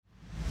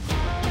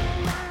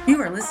You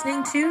are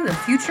listening to The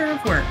Future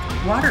of Work,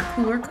 Water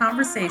Cooler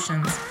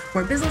Conversations,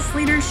 where business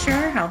leaders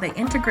share how they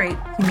integrate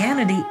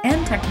humanity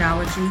and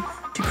technology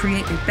to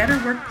create a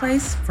better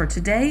workplace for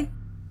today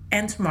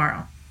and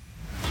tomorrow.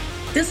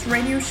 This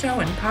radio show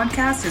and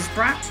podcast is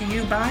brought to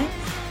you by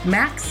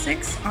Max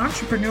 6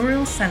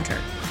 Entrepreneurial Center.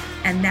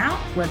 And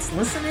now, let's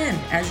listen in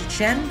as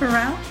Jen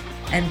Burrell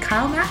and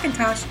Kyle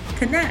McIntosh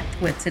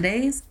connect with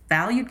today's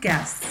valued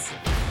guests.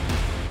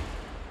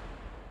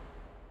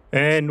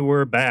 And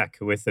we're back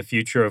with the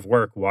Future of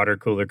Work Water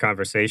Cooler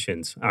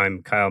Conversations.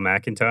 I'm Kyle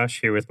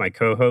McIntosh, here with my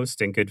co-host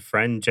and good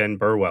friend Jen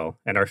Burwell,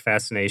 and our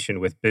fascination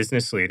with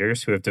business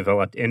leaders who have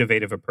developed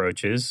innovative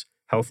approaches,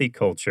 healthy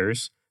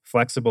cultures,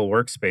 flexible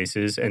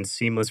workspaces, and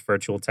seamless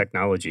virtual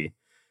technology.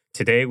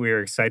 Today, we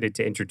are excited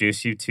to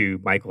introduce you to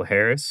Michael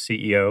Harris,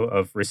 CEO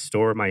of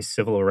Restore My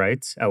Civil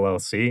Rights,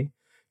 LLC,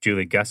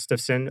 Julie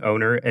Gustafson,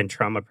 owner and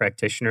trauma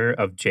practitioner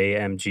of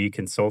JMG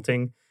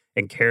Consulting,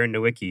 and Karen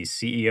Nowicki,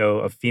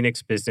 CEO of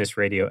Phoenix Business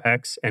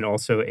RadioX, and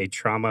also a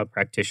trauma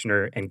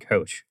practitioner and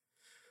coach.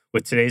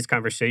 With today's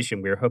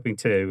conversation, we are hoping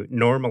to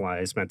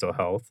normalize mental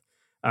health,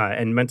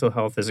 and mental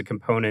health as a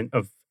component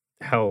of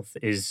health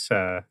is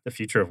the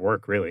future of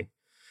work, really.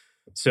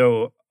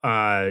 So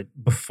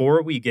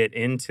before we get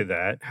into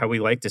that, how we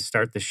like to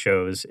start the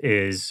shows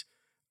is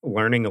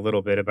learning a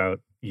little bit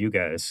about you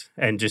guys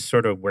and just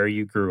sort of where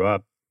you grew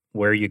up,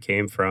 where you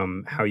came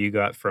from, how you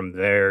got from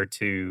there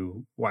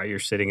to why you're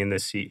sitting in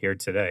this seat here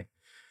today.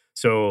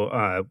 So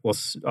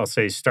I'll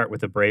say start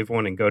with the brave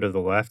one and go to the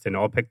left, and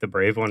I'll pick the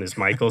brave one as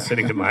Michael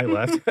sitting to my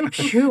left.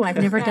 Phew, I've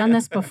never done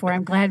this before.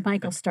 I'm glad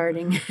Michael's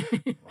starting.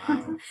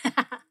 Wow.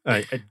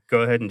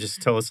 Go ahead and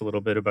just tell us a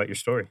little bit about your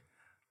story.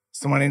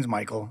 So my name's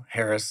Michael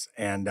Harris,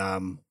 and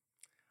I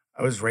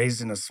was raised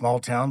in a small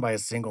town by a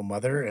single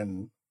mother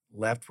and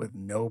left with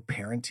no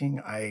parenting.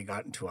 I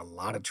got into a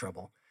lot of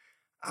trouble.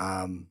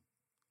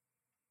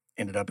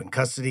 Ended up in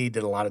custody,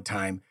 did a lot of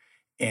time,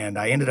 and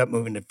I ended up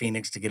moving to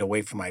Phoenix to get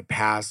away from my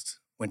past,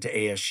 went to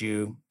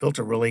ASU, built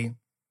a really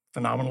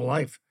phenomenal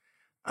life.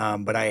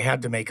 But I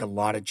had to make a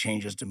lot of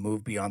changes to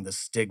move beyond the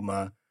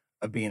stigma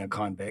of being a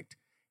convict.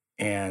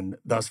 And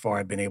thus far,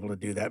 I've been able to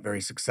do that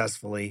very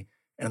successfully.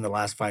 And in the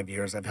last 5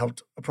 years, I've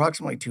helped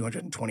approximately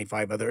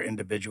 225 other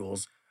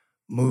individuals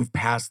move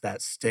past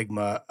that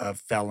stigma of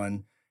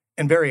felon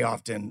and very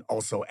often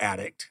also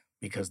addict,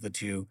 because the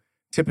two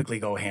typically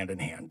go hand in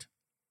hand.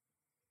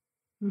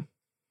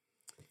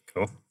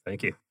 Cool.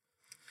 Thank you.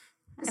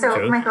 So,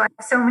 Joe? Michael, I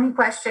have so many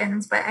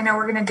questions, but I know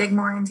we're going to dig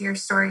more into your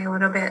story a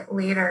little bit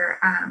later.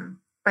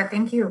 But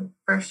thank you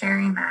for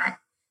sharing that.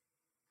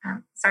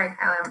 Sorry,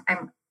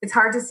 Kyle, it's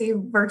hard to see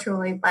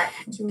virtually, but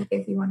Julie,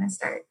 if you want to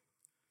start.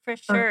 For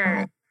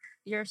sure.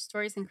 Your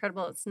story's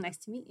incredible. It's nice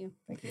to meet you.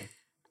 Thank you.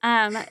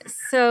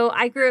 So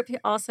I grew up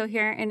also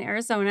here in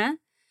Arizona.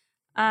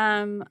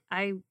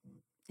 I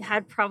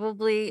had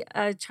probably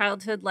a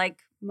childhood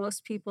like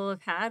most people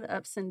have had,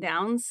 ups and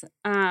downs.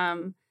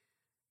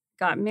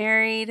 Got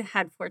married,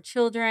 had 4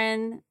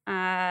 children.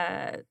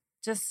 I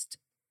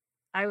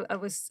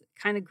was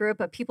kind of grew up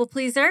a people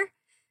pleaser.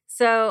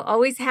 So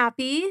always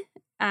happy,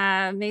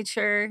 made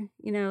sure,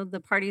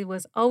 the party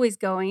was always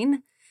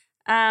going.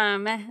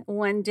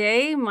 One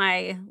day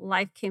my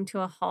life came to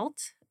a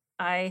halt.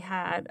 I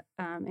had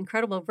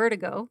incredible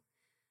vertigo,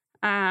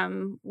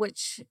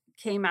 which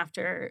came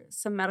after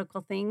some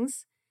medical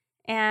things,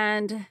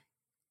 and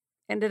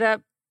ended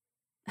up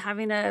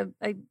having I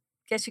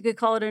guess you could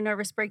call it a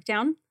nervous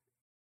breakdown.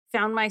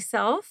 Found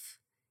myself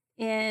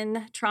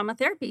in trauma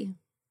therapy.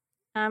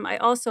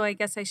 I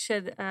guess I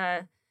should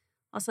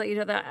also let you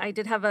know that I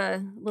did have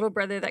a little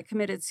brother that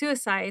committed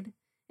suicide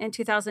in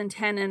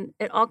 2010, and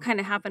it all kind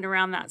of happened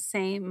around that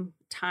same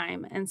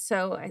time. And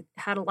so I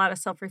had a lot of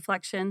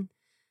self-reflection,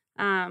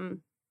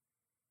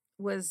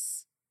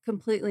 was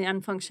completely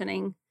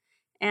unfunctioning.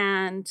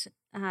 And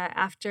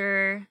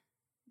after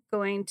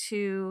going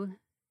to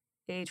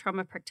a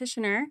trauma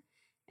practitioner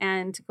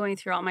and going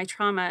through all my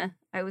trauma,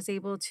 I was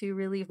able to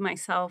relieve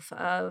myself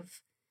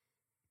of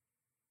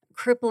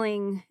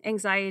crippling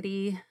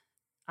anxiety,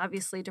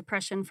 obviously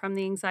depression from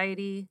the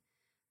anxiety,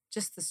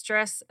 just the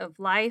stress of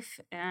life,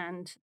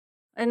 and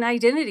an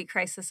identity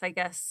crisis, I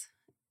guess.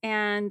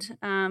 And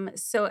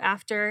so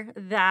after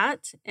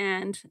that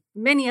and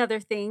many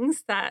other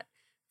things that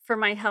for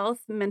my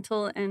health,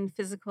 mental and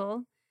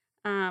physical,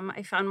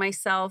 I found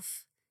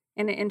myself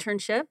in an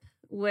internship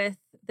with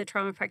the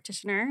trauma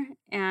practitioner,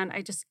 and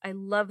I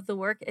love the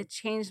work. It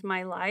changed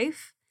my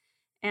life,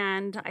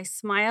 and I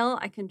smile.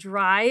 I can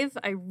drive.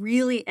 I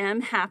really am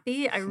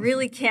happy. I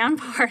really can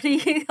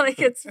party. Like,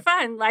 it's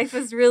fun. Life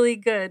is really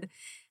good.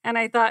 And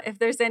I thought, if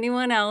there's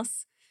anyone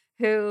else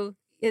who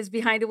is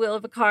behind a wheel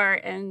of a car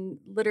and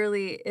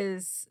literally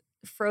is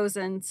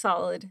frozen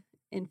solid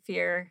in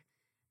fear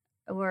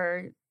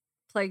or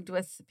plagued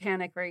with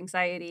panic or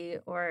anxiety,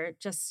 or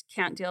just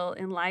can't deal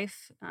in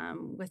life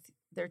with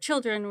their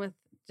children, with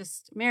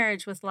just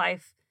marriage, with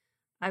life,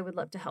 I would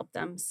love to help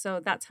them. So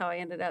that's how I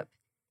ended up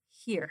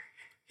here.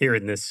 Here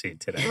in this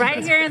seat today.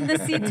 Right here in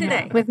this seat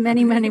today. With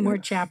many, many more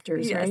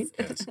chapters, Yes.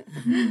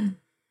 right?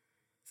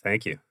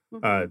 Thank you.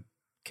 Mhm.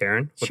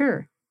 Karen?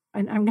 Sure.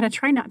 And I'm going to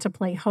try not to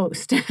play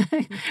host,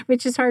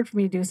 which is hard for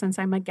me to do since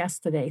I'm a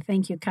guest today.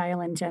 Thank you,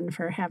 Kyle and Jen,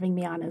 for having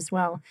me on as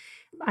well.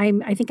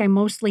 I think I'm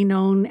mostly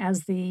known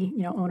as the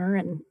owner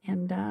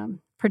and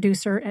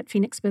producer at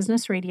Phoenix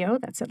Business Radio.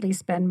 That's at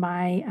least been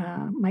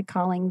my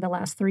calling the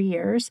last 3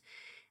 years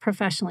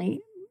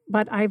professionally.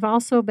 But I've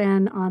also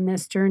been on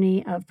this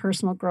journey of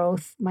personal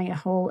growth my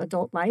whole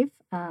adult life.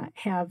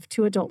 Have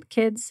 2 adult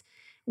kids.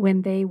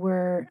 When they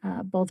were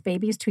both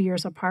babies, 2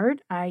 years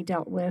apart, I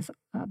dealt with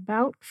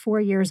about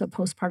 4 years of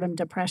postpartum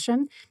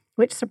depression,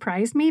 which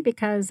surprised me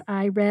because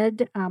I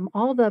read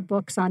all the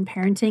books on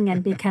parenting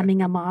and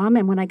becoming a mom.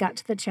 And when I got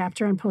to the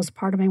chapter on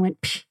postpartum, I went,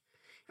 psh,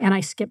 and I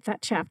skipped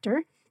that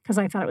chapter because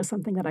I thought it was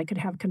something that I could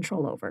have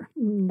control over.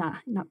 Nah,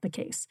 not the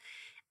case.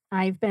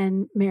 I've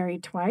been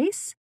married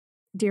twice,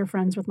 dear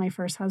friends with my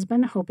first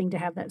husband, hoping to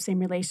have that same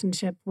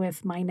relationship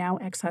with my now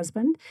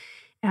ex-husband.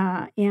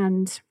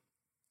 And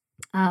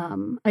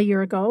a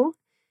year ago,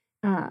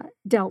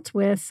 dealt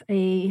with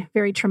a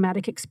very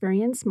traumatic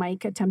experience.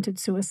 Mike attempted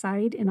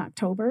suicide in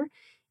October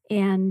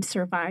and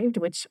survived,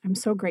 which I'm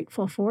so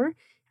grateful for.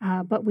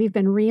 But we've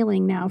been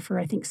reeling now for,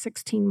 I think,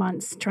 16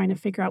 months, trying to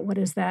figure out what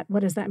does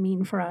that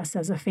mean for us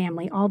as a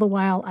family. All the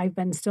while, I've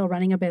been still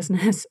running a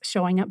business,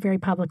 showing up very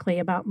publicly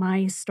about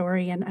my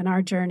story and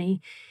our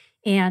journey.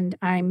 And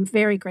I'm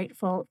very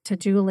grateful to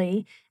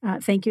Julie.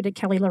 Thank you to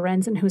Kelly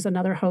Lorenzen, who's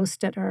another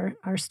host at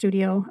our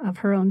studio of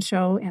her own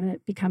show, and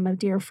it become a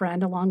dear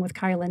friend along with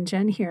Kyle and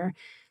Jen here.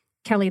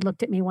 Kelly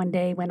looked at me one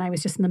day when I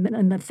was just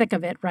in the thick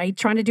of it, right?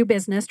 Trying to do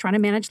business, trying to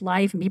manage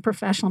life and be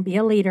professional, be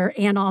a leader,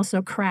 and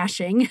also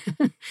crashing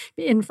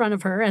in front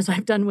of her, as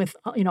I've done with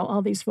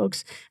all these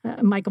folks.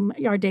 Michael,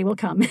 our day will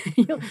come.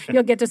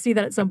 You'll get to see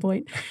that at some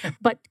point.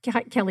 But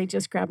Kelly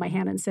just grabbed my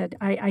hand and said,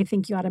 I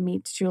think you ought to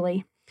meet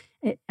Julie.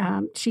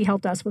 She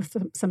helped us with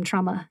some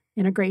trauma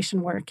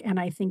integration work, and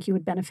I think you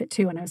would benefit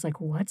too. And I was like,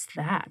 what's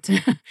that?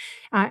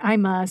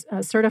 I'm a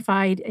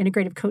certified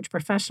integrative coach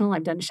professional.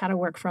 I've done shadow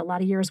work for a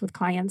lot of years with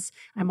clients.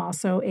 I'm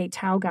also a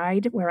Tao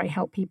guide where I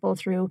help people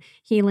through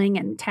healing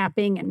and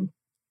tapping and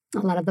a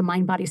lot of the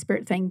mind, body,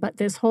 spirit thing. But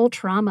this whole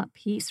trauma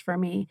piece for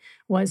me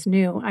was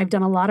new. I've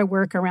done a lot of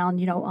work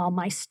around, all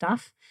my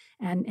stuff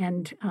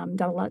and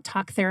done a lot of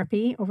talk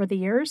therapy over the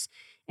years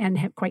and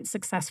have quite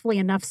successfully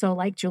enough. So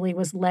like Julie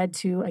was led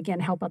to, again,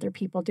 help other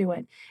people do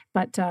it.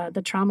 But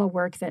the trauma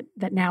work that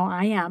now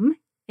I am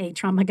a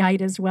trauma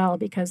guide as well,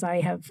 because I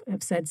have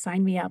said,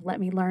 sign me up,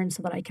 let me learn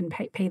so that I can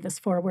pay this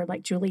forward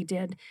like Julie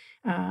did.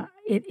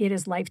 It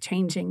is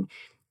life-changing.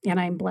 And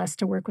I'm blessed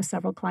to work with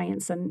several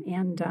clients,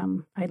 and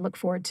I look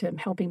forward to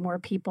helping more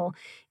people.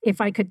 If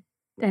I could,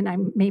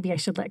 and maybe I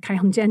should let Kyle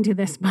and Jen do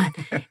this, but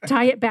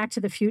tie it back to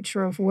the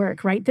future of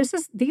work, right?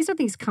 These are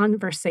these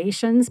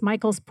conversations.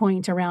 Michael's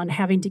point around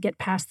having to get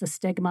past the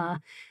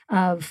stigma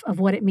of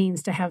what it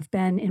means to have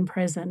been in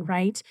prison,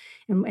 right?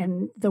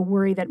 And the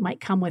worry that might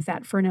come with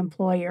that for an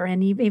employer,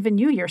 and even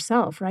you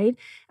yourself, right?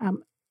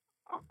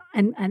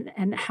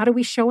 And how do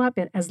we show up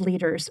as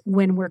leaders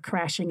when we're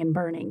crashing and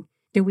burning?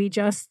 Do we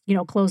just,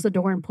 close the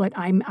door and put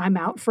I'm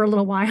out for a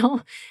little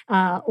while?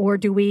 Or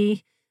do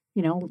we,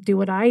 do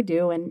what I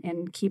do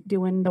and keep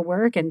doing the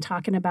work and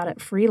talking about it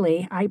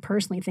freely? I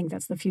personally think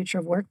that's the future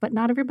of work, but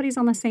not everybody's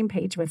on the same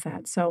page with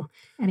that. So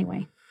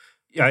anyway.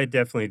 Yeah, I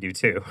definitely do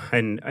too.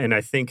 And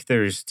I think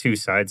there's 2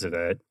 sides of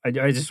that. I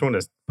just want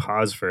to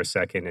pause for a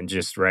second and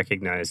just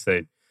recognize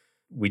that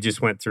we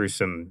just went through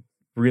some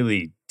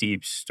really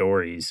deep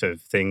stories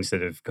of things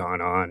that have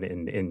gone on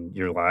in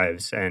your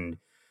lives, and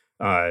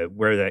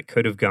where that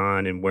could have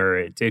gone and where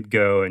it did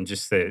go. And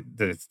just that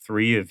the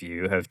 3 of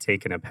you have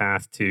taken a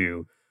path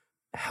to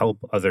help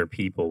other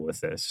people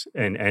with this.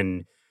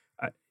 And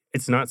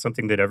it's not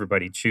something that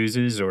everybody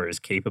chooses or is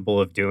capable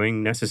of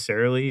doing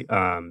necessarily.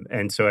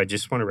 And so I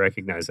just want to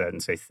recognize that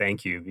and say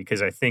thank you,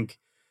 because I think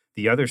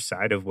the other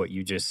side of what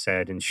you just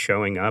said and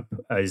showing up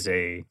as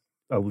a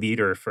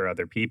leader for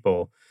other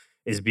people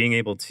is being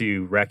able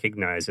to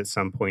recognize at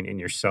some point in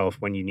yourself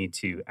when you need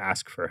to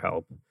ask for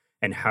help.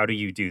 And how do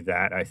you do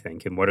that, I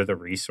think? And what are the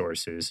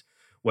resources,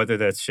 whether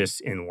that's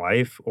just in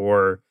life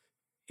or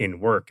in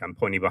work? I'm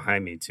pointing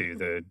behind me to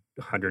the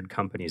 100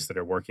 companies that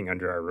are working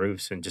under our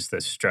roofs and just the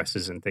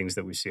stresses and things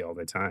that we see all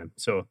the time.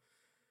 So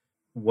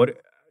what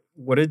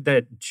did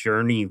that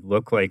journey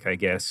look like, I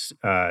guess,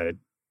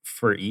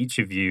 for each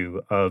of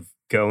you, of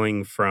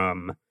going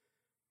from,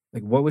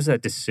 like, what was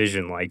that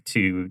decision like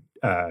to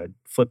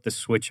flip the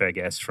switch, I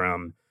guess,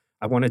 from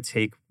I want to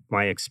take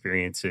my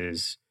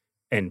experiences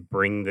and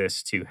bring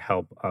this to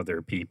help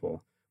other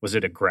people? Was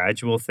it a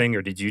gradual thing,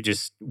 or did you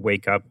just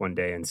wake up one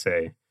day and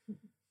say,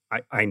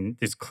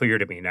 it's clear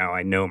to me now,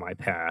 I know my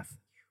path?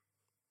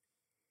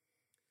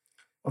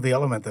 Well, the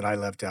element that I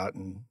left out,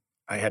 and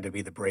I had to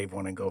be the brave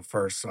one and go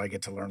first, so I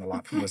get to learn a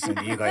lot from listening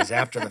to you guys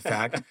after the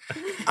fact.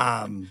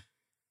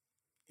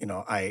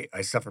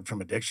 I suffered from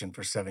addiction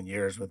for 7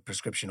 years with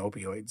prescription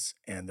opioids,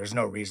 and there's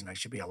no reason I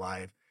should be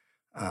alive.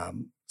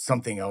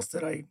 Something else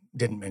that I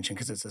didn't mention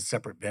because it's a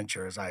separate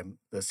venture is I'm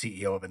the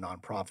CEO of a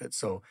nonprofit.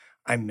 So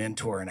I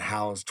mentor and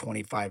house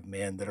 25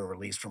 men that are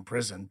released from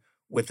prison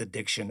with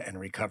addiction and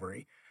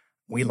recovery.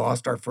 We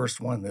lost our first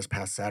one this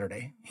past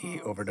Saturday.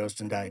 He overdosed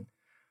and died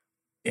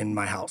in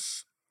my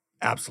house.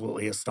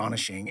 Absolutely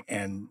astonishing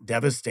and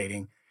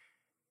devastating.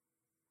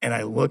 And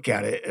I look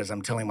at it as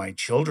I'm telling my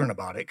children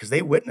about it because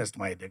they witnessed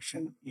my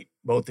addiction.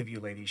 Both of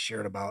you ladies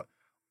shared about,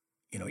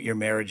 your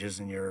marriages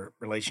and your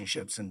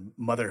relationships and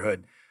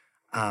motherhood.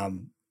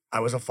 I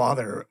was a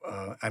father.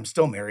 I'm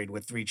still married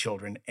with 3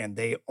 children, and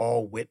they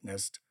all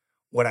witnessed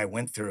what I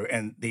went through.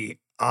 And the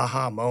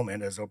aha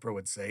moment, as Oprah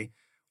would say,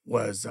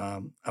 was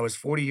I was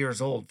 40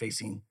 years old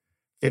facing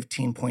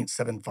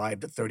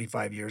 15.75 to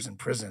 35 years in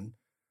prison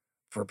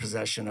for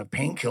possession of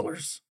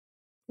painkillers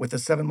with a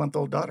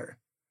 7-month-old daughter.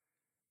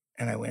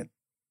 And I went,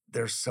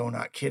 they're so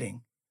not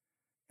kidding.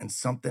 And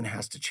something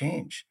has to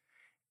change.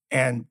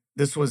 And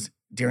this was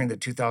during the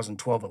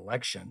 2012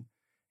 election.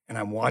 And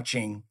I'm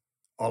watching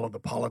all of the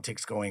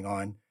politics going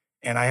on.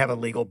 And I have a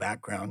legal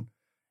background.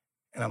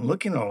 And I'm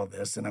looking at all of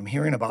this and I'm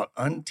hearing about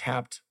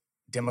untapped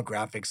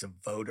demographics of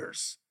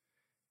voters.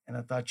 And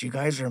I thought, you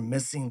guys are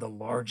missing the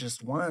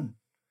largest one.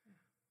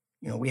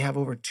 We have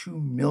over 2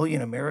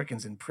 million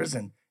Americans in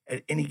prison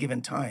at any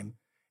given time.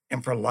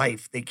 And for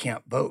life, they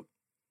can't vote.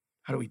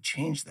 How do we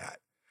change that?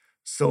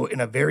 So in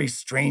a very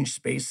strange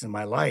space in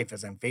my life,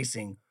 as I'm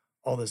facing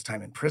all this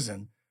time in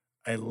prison,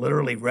 I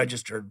literally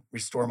registered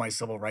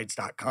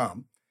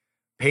restoremycivilrights.com,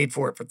 paid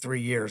for it for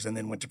 3 years, and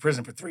then went to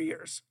prison for 3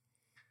 years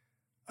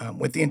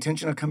with the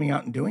intention of coming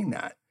out and doing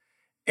that.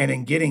 And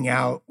in getting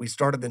out, we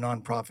started the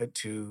nonprofit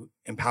to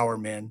empower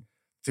men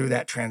through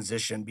that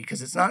transition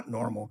because it's not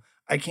normal.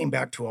 I came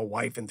back to a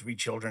wife and 3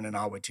 children in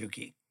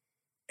Ahwatukee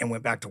and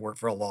went back to work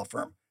for a law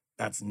firm.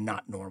 That's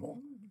not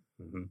normal.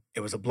 Mm-hmm. It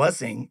was a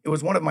blessing. It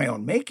was one of my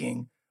own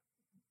making,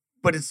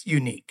 but it's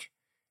unique.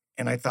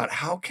 And I thought,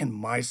 how can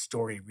my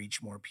story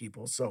reach more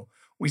people? So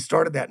we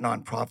started that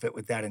nonprofit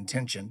with that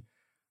intention.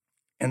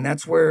 And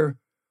that's where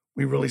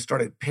we really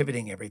started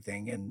pivoting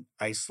everything. And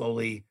I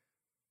slowly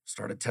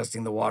started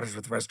testing the waters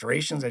with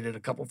restorations. I did a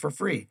couple for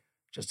free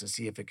just to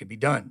see if it could be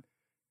done.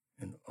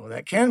 And,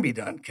 that can be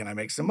done. Can I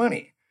make some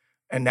money?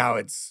 And now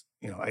it's,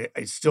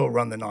 I still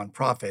run the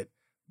nonprofit,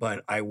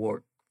 but I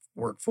work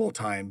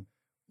full-time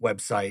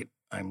website.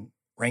 I'm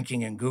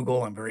ranking in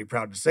Google, I'm very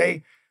proud to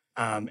say.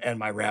 And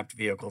my wrapped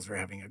vehicles are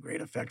having a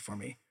great effect for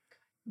me.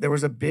 There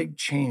was a big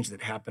change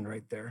that happened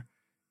right there.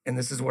 And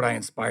this is what I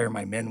inspire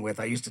my men with.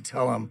 I used to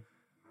tell them,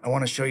 I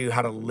want to show you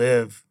how to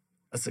live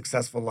a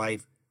successful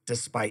life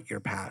despite your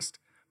past.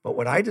 But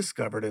what I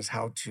discovered is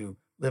how to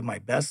live my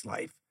best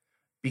life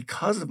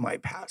because of my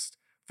past.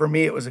 For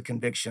me, it was a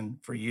conviction.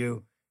 For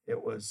you,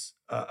 it was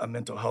a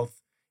mental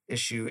health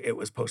issue. It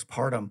was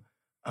postpartum,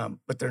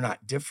 but they're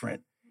not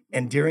different.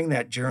 And during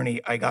that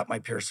journey, I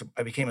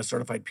became a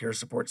certified peer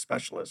support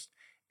specialist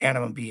and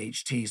I'm a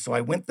BHT. So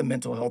I went the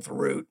mental health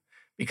route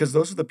because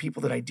those are the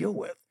people that I deal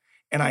with.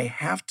 And I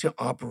have to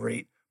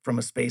operate from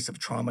a space of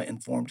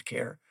trauma-informed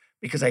care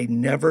because I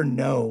never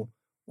know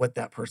what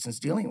that person's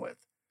dealing with,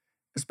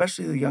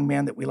 especially the young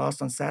man that we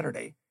lost on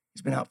Saturday.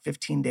 He's been out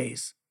 15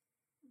 days.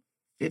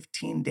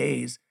 15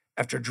 days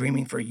after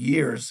dreaming for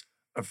years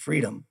of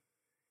freedom.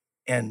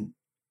 And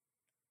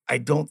I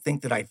don't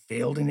think that I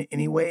failed in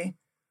any way,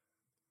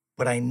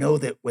 but I know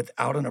that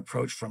without an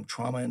approach from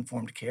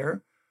trauma-informed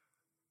care,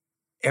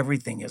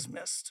 everything is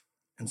missed.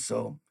 And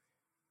so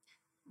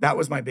that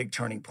was my big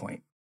turning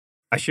point.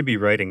 I should be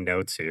writing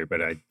notes here,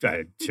 but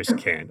I just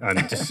can't.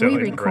 I'm just so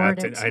we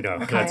record it, I know.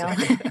 Kyle.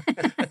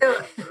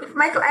 So,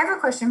 Michael, I have a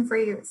question for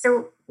you.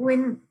 So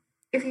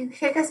if you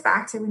take us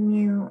back to when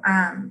you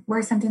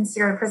were sentenced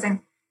to go to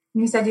prison,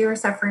 you said you were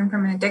suffering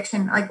from an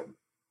addiction. Like,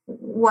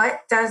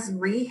 what does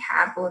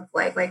rehab look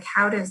like? Like,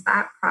 how does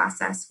that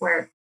process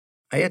work?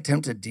 I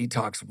attempted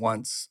detox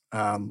once.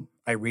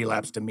 I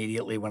relapsed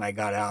immediately when I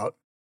got out.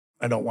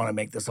 I don't want to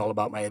make this all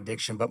about my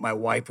addiction, but my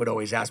wife would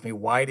always ask me,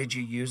 why did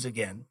you use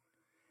again?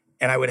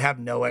 And I would have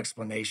no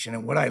explanation.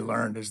 And what I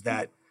learned is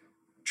that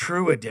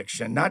true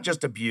addiction, not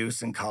just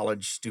abuse and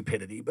college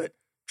stupidity, but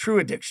true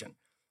addiction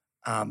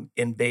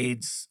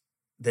invades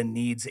the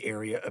needs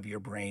area of your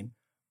brain.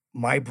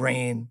 My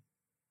brain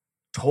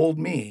told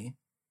me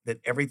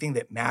that everything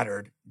that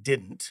mattered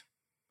didn't,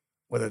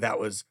 whether that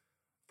was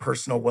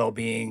personal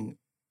well-being,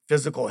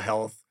 physical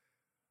health,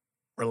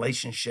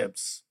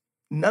 relationships,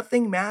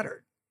 nothing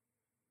mattered.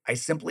 I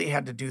simply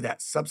had to do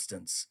that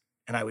substance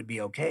and I would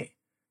be okay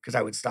because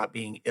I would stop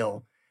being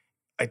ill.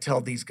 I tell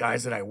these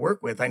guys that I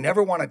work with, I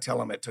never want to tell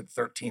them it took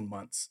 13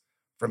 months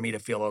for me to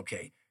feel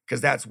okay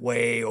because that's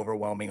way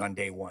overwhelming on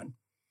day one.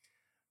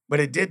 But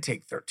it did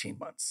take 13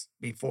 months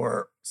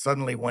before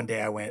suddenly one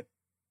day I went,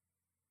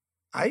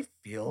 I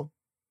feel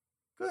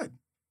good.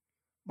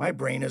 My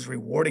brain is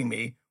rewarding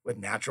me with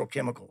natural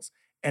chemicals.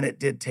 And it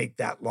did take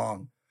that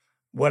long.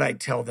 What I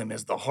tell them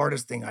is the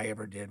hardest thing I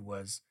ever did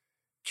was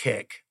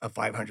kick a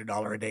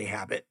 $500 a day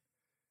habit,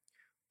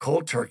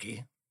 cold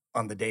turkey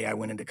on the day I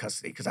went into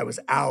custody because I was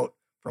out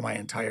for my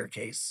entire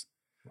case.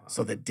 Wow.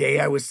 So the day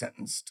I was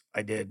sentenced,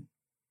 I did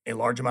a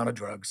large amount of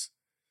drugs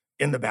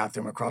in the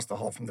bathroom across the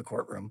hall from the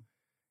courtroom,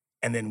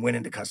 and then went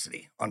into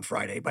custody on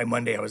Friday. By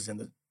Monday, I was in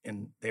the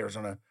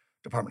Arizona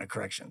Department of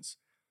Corrections.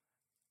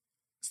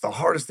 It's the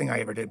hardest thing I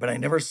ever did, but I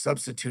never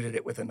substituted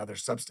it with another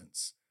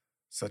substance,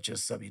 such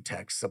as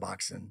Subutex,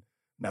 Suboxone,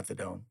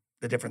 methadone,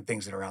 the different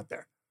things that are out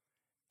there.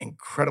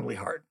 Incredibly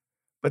hard,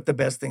 but the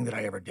best thing that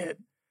I ever did.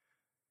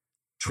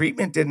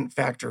 Treatment didn't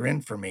factor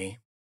in for me,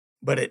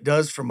 but it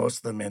does for most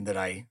of the men that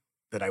I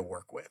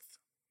work with.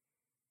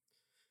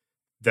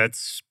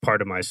 That's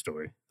part of my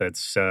story.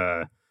 That's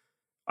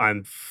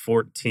I'm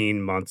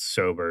 14 months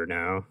sober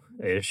now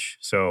ish.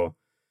 So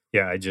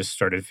yeah, I just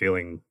started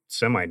feeling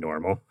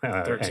semi-normal.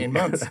 13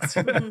 months.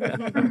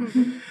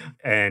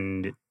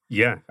 And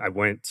yeah, I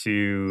went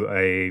to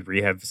a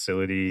rehab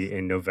facility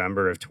in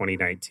November of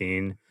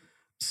 2019.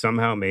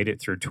 Somehow made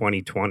it through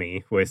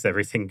 2020 with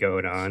everything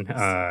going on.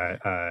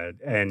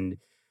 And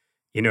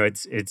you know,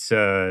 it's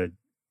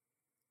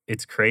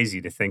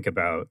crazy to think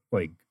about,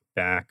 like,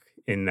 back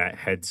in that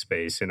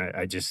headspace. And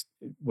I just,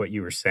 what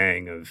you were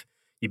saying of,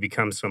 you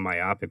become so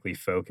myopically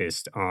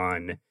focused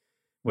on,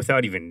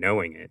 without even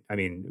knowing it. I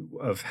mean,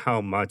 of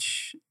how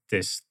much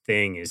this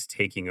thing is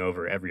taking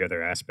over every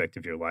other aspect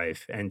of your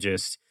life. And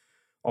just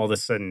all of a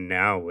sudden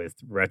now, with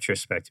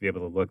retrospect, to be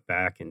able to look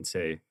back and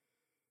say,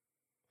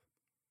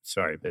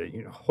 sorry, but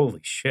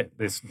holy shit,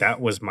 that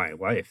was my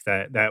life.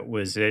 That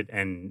was it.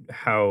 And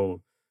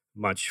how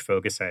much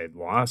focus I had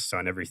lost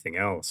on everything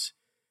else.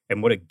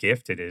 And what a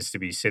gift it is to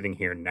be sitting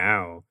here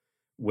now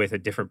with a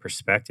different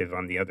perspective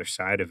on the other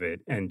side of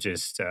it. And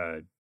just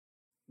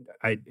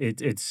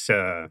it's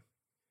a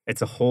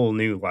whole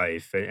new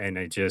life. And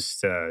I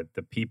just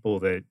the people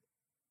that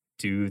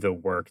do the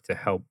work to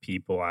help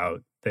people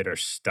out that are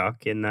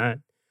stuck in that,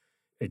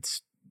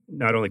 it's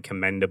not only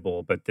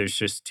commendable, but there's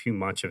just too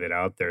much of it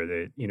out there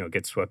that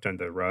gets swept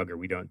under the rug or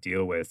we don't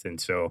deal with. And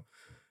so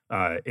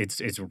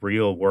it's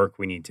real work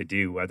we need to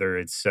do, whether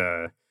it's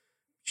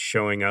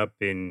showing up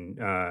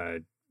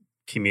in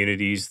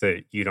communities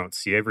that you don't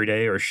see every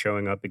day, or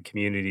showing up in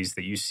communities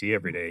that you see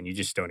every day and you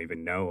just don't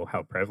even know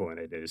how prevalent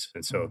it is.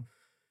 And so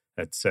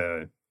that's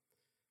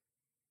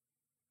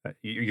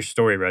your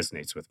story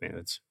resonates with me.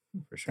 That's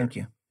for sure. Thank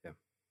you. Yeah.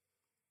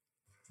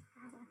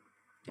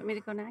 Do you want me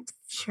to go next?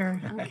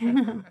 Sure. Okay.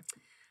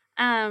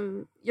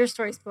 Your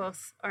stories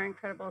both are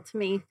incredible to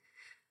me.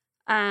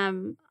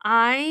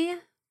 I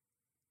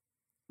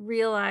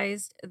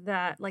realized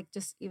that, like,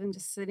 just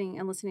sitting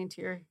and listening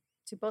to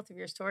both of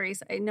your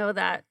stories, I know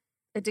that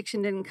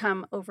addiction didn't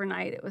come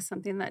overnight. It was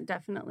something that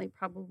definitely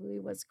probably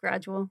was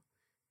gradual.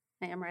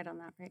 I am right on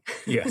that, right?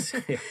 Yes.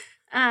 Yeah.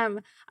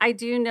 I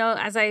do know,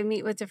 as I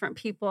meet with different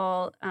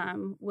people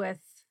with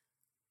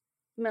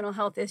mental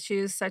health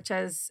issues such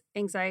as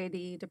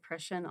anxiety,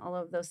 depression, all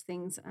of those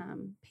things,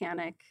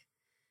 panic,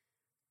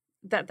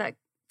 that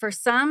for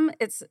some,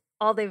 it's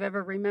all they've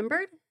ever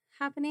remembered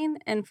happening.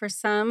 And for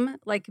some,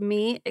 like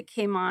me, it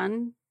came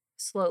on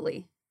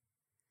slowly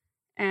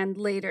and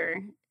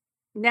later.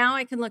 Now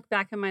I can look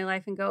back in my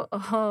life and go,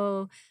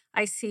 oh,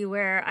 I see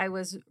where I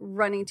was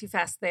running too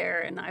fast there.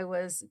 And I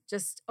was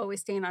just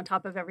always staying on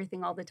top of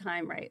everything all the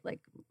time, right?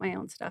 Like my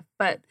own stuff.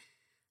 But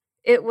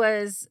it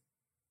was,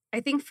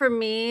 I think for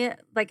me,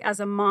 like as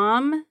a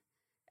mom,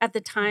 at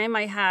the time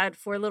I had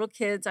 4 little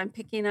kids. I'm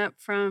picking up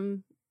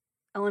from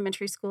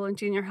elementary school and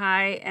junior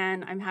high,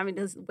 and I'm having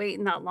to wait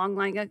in that long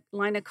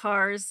line of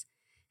cars.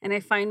 And I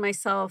find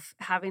myself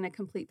having a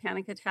complete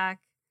panic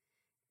attack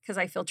because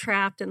I feel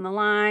trapped in the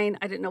line.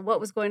 I didn't know what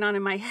was going on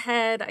in my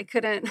head. I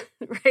couldn't,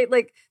 right?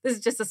 Like, this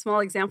is just a small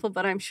example,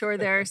 but I'm sure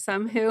there are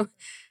some who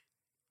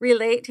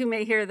relate, who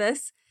may hear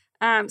this.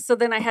 So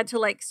then I had to,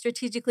 like,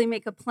 strategically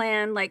make a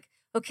plan, like,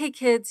 okay,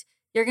 kids,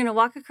 you're going to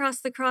walk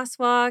across the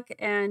crosswalk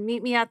and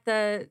meet me at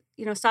the,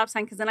 stop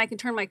sign, because then I can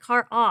turn my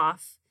car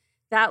off.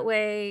 That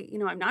way,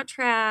 I'm not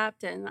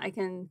trapped and I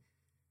can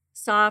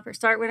stop or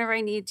start whenever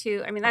I need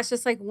to. I mean, that's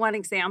just like one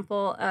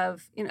example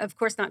of, of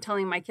course, not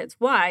telling my kids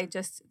why,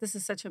 just this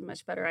is such a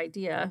much better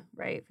idea,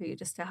 right? For you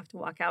just to have to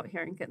walk out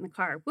here and get in the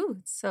car. Woo,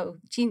 it's so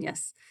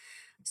genius.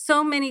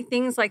 So many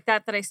things like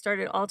that I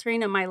started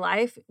altering in my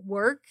life.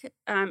 Work,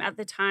 at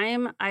the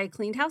time, I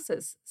cleaned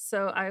houses.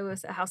 So I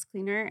was a house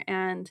cleaner,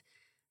 and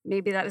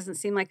maybe that doesn't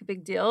seem like a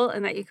big deal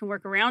and that you can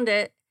work around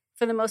it.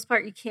 For the most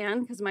part, you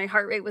can, because my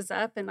heart rate was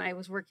up and I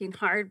was working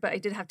hard, but I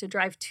did have to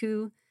drive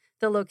to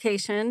the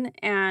location,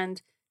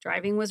 and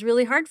driving was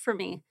really hard for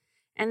me.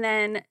 And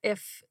then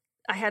if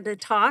I had to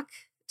talk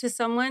to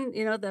someone,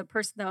 the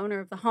person, the owner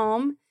of the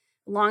home,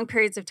 long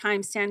periods of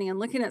time standing and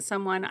looking at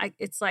someone,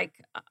 it's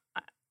like,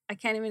 I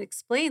can't even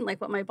explain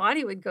like what my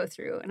body would go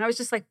through. And I was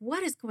just like,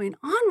 what is going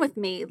on with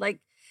me? Like,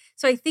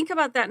 so I think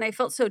about that and I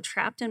felt so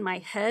trapped in my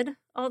head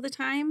all the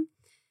time,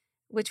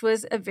 which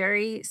was a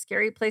very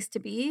scary place to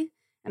be.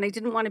 And I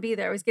didn't want to be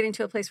there. I was getting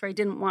to a place where I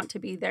didn't want to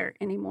be there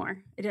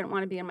anymore. I didn't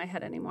want to be in my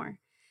head anymore.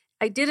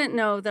 I didn't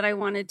know that I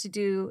wanted to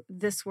do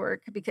this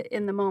work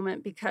in the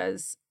moment,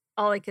 because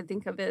all I could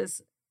think of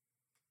is,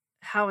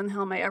 how in the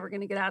hell am I ever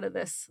going to get out of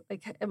this?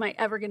 Like, am I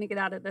ever going to get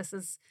out of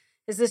this?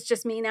 is this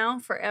just me now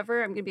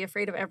forever? I'm going to be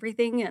afraid of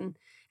everything and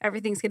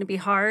everything's going to be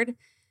hard.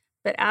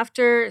 But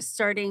after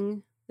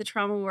starting the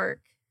trauma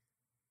work,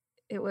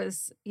 it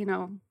was,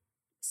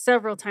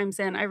 several times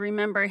in, I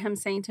remember him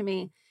saying to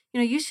me,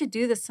 you should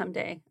do this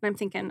someday. And I'm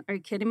thinking, are you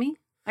kidding me?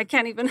 I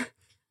can't even,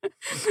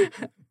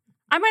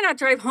 I might not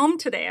drive home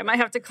today. I might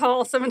have to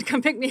call someone to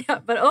come pick me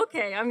up, but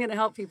okay, I'm going to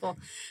help people.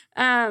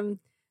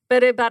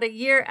 But about a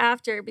year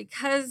after,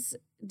 because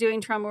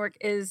doing trauma work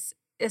is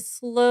a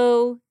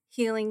slow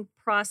healing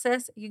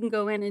process, you can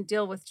go in and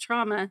deal with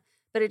trauma,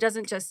 but it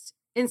doesn't just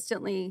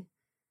instantly,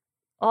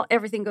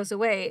 everything goes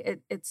away.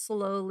 It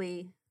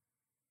slowly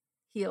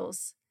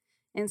heals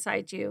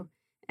inside you.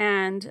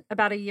 And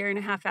about a year and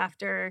a half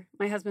after,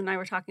 my husband and I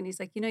were talking, he's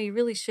like, you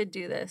really should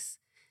do this.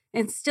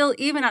 And still,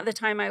 even at the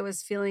time, I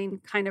was feeling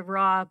kind of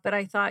raw, but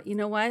I thought, you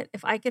know what?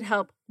 If I could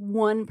help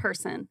one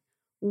person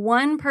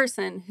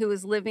who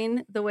was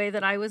living the way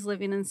that I was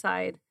living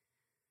inside,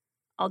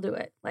 I'll do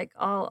it. Like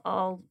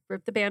I'll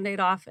rip the Band-Aid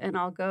off and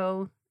I'll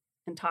go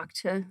and talk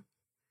to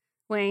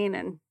Wayne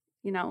and,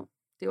 do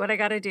what I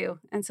got to do.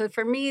 And so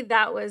for me,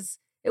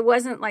 it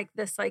wasn't like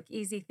this like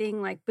easy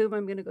thing, like, boom,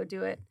 I'm going to go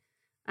do it.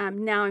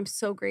 Now I'm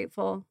so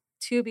grateful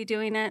to be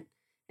doing it.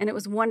 And it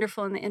was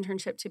wonderful in the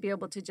internship to be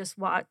able to just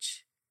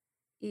watch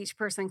each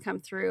person come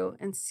through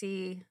and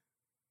see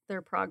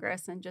their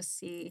progress and just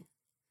see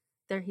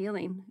their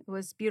healing. It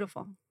was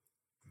beautiful.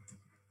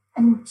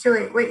 And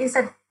Julie, what you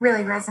said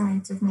really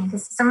resonates with me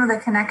because some of the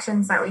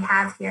connections that we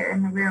have here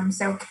in the room.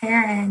 So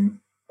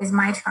Karen is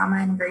my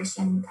trauma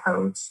integration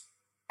coach,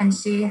 and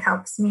she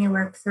helps me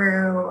work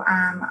through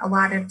a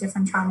lot of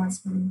different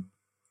traumas from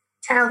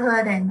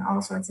childhood and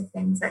all sorts of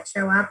things that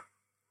show up.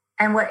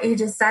 And what you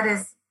just said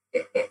is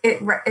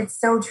it's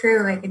so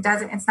true. Like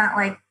it's not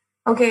like,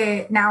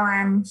 okay, now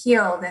I'm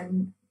healed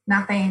and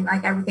nothing,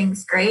 like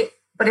everything's great.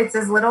 But it's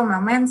those little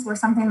moments where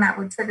something that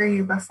would trigger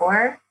you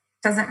before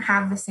doesn't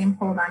have the same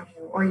hold on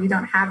you, or you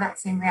don't have that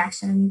same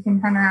reaction. And you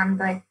can turn around and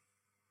be like,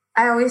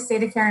 I always say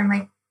to Karen,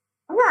 like,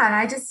 oh yeah, and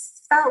I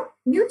just felt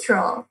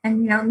neutral.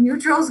 And,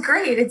 neutral's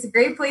great. It's a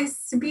great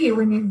place to be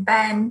when you've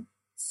been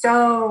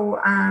so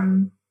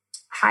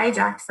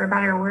hijacked, for a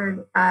better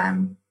word.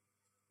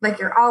 Like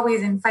you're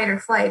always in fight or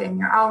flight and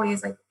you're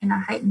always like in a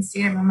heightened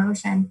state of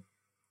emotion.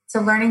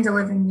 So learning to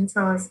live in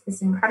neutral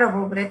is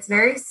incredible, but it's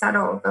very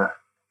subtle,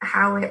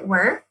 how it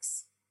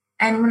works.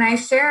 And when I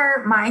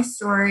share my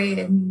story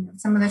and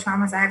some of the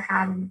traumas I've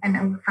had and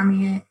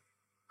overcoming it,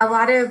 a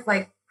lot of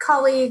like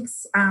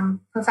colleagues,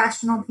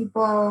 professional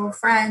people,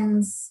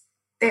 friends,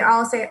 they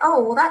all say,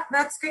 oh, well,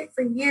 that's great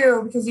for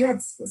you because you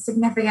had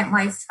significant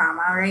life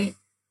trauma, right?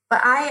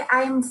 But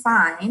I'm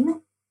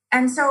fine.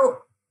 And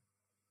so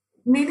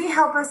maybe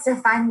help us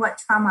define what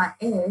trauma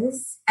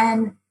is.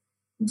 And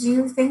do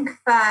you think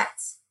that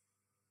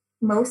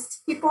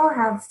most people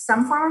have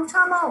some form of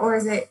trauma, or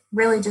is it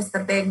really just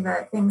the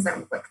things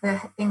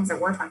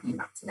that we're talking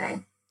about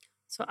today?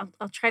 So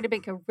I'll try to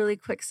make a really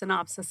quick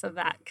synopsis of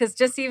that, because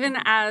just even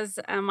as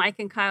Mike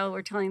and Kyle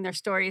were telling their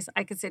stories,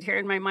 I could sit here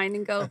in my mind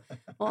and go,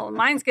 well,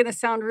 mine's going to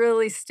sound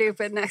really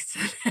stupid next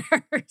to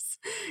theirs,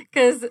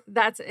 because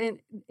that's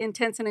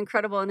intense and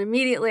incredible. And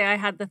immediately I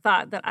had the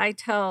thought that I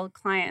tell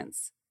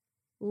clients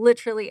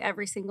literally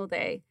every single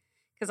day,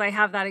 because I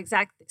have that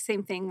exact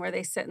same thing where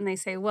they sit and they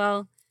say,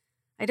 well,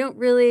 I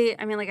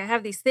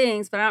have these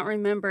things, but I don't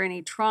remember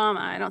any trauma.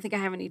 I don't think I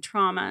have any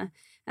trauma.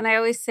 And I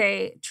always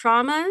say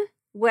trauma,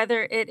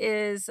 whether it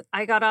is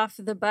I got off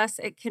the bus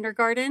at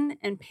kindergarten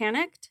and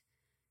panicked,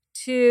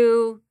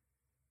 to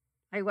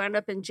I wound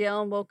up in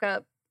jail and woke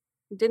up,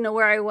 didn't know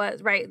where I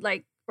was, right?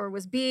 Like, or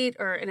was beat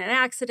or in an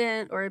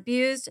accident or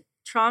abused.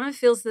 Trauma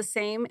feels the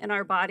same in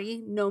our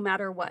body no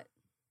matter what.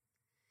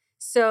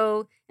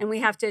 So, and we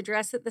have to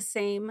address it the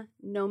same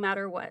no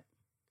matter what.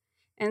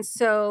 And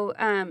so,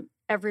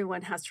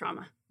 everyone has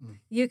trauma.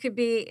 You could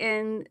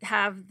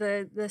have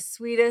the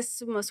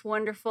sweetest, most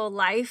wonderful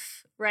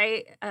life,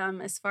 right?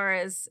 As far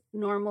as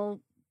normal,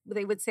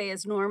 they would say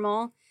is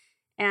normal.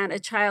 And a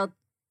child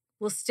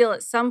will still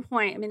at some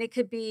point, it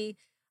could be,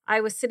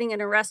 I was sitting in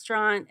a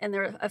restaurant and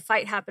a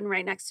fight happened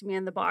right next to me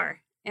in the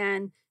bar.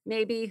 And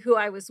maybe who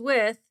I was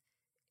with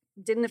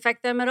didn't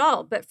affect them at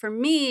all. But for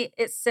me,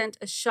 it sent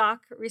a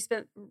shock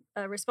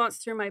response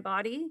through my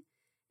body.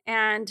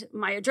 And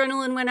my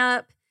adrenaline went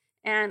up.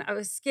 And I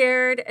was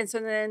scared. And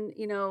so then,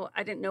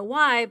 I didn't know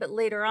why, but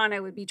later on I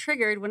would be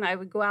triggered when I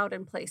would go out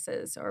in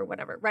places or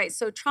whatever, right?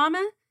 So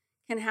trauma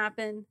can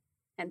happen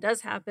and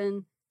does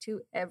happen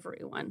to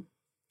everyone.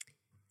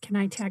 Can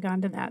I tag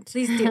on to that?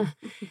 Please do.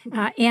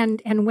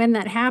 And when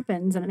that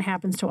happens, and it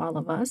happens to all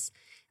of us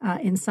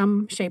in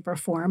some shape or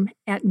form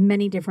at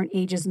many different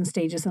ages and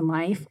stages in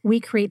life, we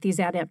create these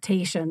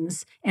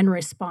adaptations and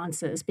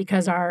responses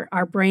because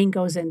our brain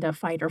goes into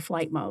fight or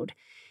flight mode.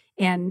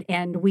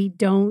 And we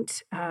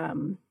don't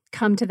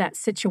come to that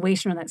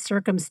situation or that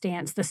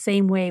circumstance the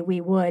same way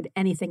we would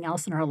anything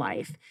else in our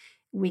life.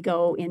 We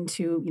go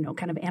into,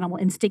 kind of animal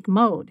instinct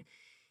mode.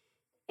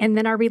 And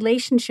then our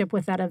relationship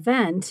with that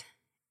event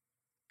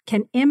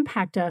can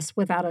impact us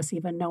without us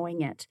even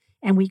knowing it.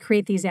 And we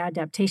create these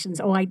adaptations.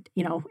 And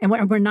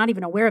we're not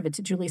even aware of it,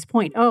 to Julie's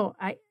point.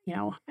 I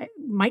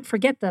might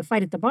forget the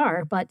fight at the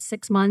bar, but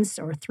 6 months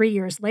or 3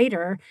 years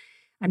later,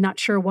 I'm not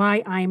sure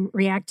why I'm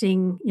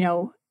reacting,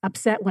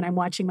 upset when I'm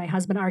watching my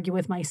husband argue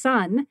with my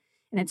son,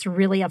 and it's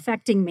really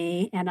affecting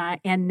me.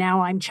 And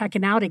now I'm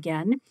checking out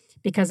again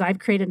because I've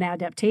created an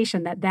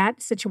adaptation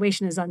that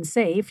situation is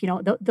unsafe.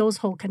 Those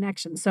whole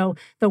connections. So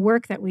the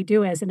work that we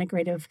do as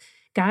integrative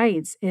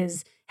guides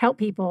is help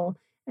people,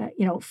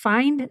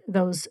 find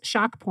those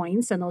shock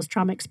points and those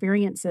trauma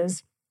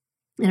experiences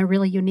in a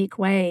really unique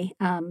way,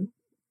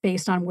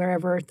 based on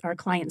wherever our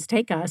clients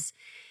take us.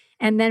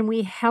 And then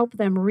we help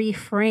them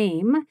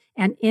reframe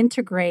and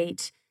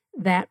integrate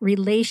that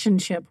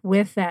relationship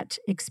with that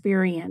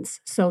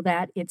experience so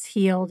that it's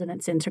healed and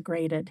it's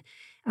integrated.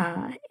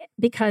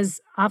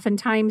 Because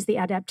oftentimes the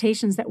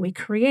adaptations that we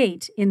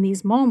create in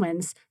these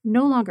moments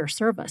no longer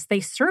serve us. They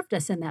served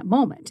us in that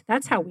moment.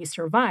 That's how we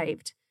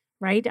survived,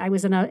 right? I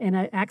was in an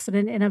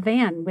accident in a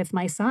van with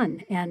my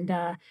son, and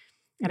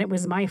it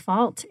was my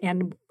fault.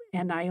 And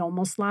I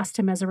almost lost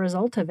him as a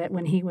result of it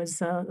when he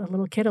was a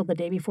little kiddo the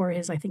day before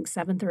his, I think,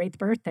 7th or 8th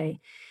birthday.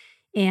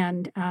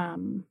 And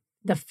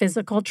the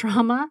physical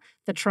trauma,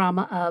 the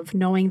trauma of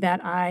knowing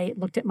that I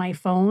looked at my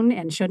phone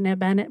and shouldn't have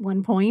been at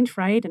one point,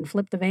 right? And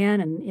flipped the van,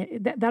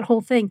 and that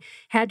whole thing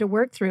had to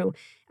work through.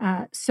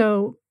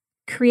 So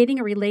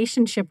creating a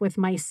relationship with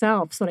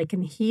myself so that I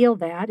can heal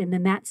that, and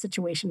in that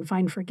situation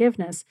find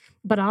forgiveness,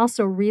 but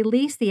also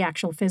release the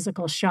actual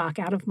physical shock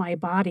out of my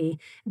body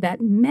that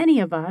many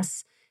of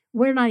us,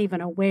 we're not even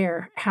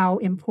aware how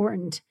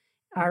important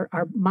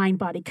our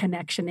mind-body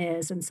connection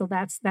is. And so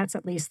that's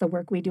at least the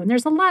work we do. And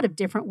there's a lot of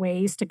different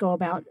ways to go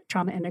about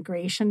trauma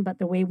integration, but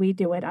the way we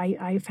do it,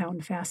 I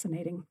found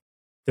fascinating.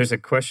 There's a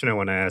question I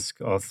want to ask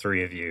all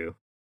three of you,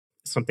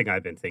 something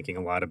I've been thinking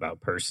a lot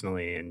about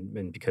personally,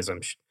 and because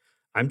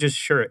I'm just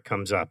sure it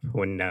comes up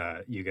when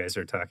you guys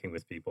are talking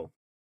with people,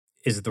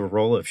 is the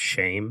role of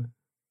shame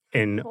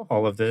in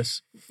all of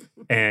this.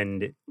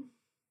 And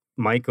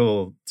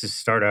Michael, to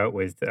start out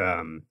with,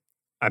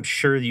 I'm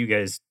sure you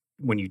guys,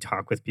 when you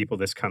talk with people,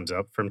 this comes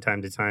up from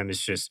time to time. It's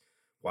just,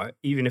 why,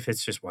 even if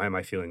it's just, why am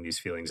I feeling these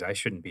feelings? I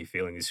shouldn't be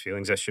feeling these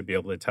feelings. I should be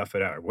able to tough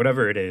it out, or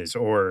whatever it is.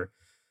 Or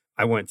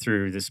I went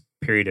through this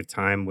period of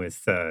time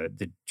with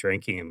the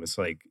drinking and was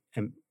like,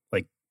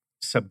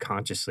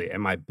 subconsciously,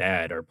 am I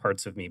bad? Are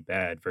parts of me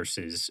bad?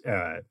 Versus,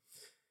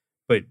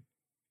 but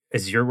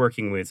as you're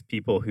working with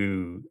people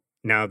who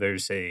now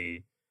there's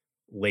a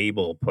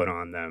label put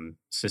on them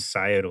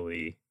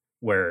societally,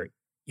 where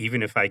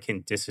even if I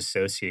can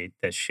disassociate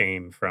that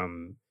shame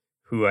from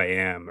who I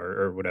am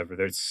or whatever,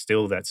 there's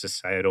still that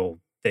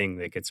societal thing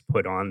that gets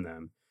put on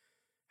them.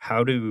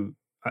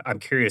 I'm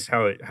curious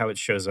how it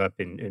shows up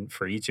in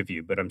for each of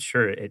you, but I'm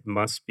sure it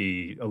must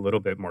be a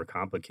little bit more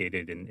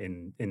complicated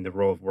in the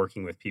role of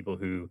working with people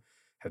who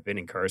have been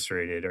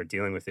incarcerated or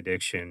dealing with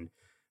addiction,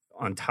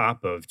 on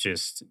top of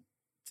just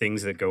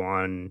things that go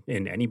on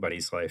in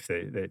anybody's life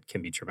that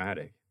can be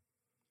traumatic.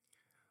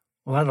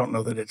 Well, I don't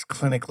know that it's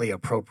clinically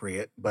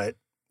appropriate, but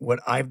what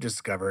I've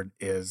discovered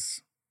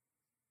is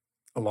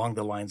along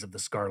the lines of the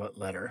scarlet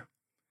letter.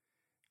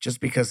 Just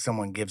because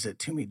someone gives it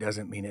to me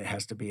doesn't mean it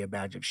has to be a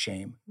badge of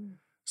shame.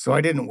 So I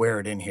didn't wear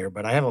it in here,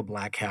 but I have a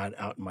black hat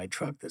out in my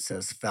truck that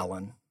says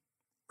felon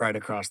right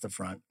across the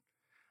front.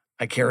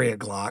 I carry a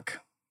Glock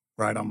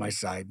right on my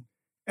side,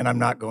 and I'm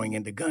not going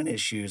into gun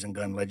issues and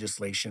gun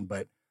legislation,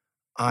 but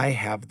I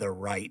have the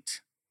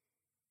right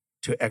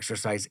to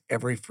exercise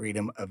every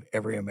freedom of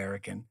every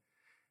American.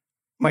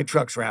 My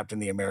truck's wrapped in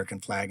the American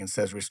flag and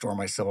says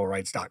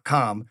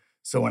restoremycivilrights.com.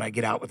 So when I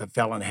get out with a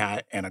felon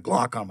hat and a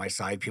Glock on my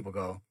side, people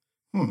go,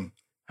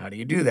 how do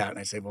you do that? And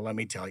I say, well, let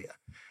me tell you.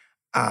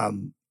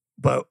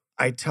 But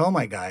I tell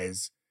my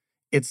guys,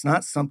 it's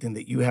not something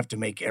that you have to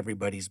make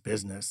everybody's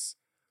business,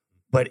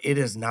 but it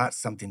is not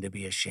something to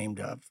be ashamed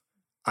of.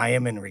 I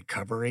am in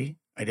recovery.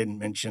 I didn't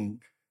mention,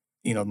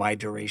 my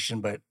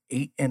duration, but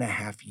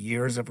 8.5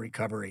 years of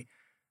recovery.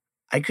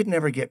 I could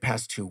never get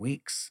past 2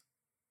 weeks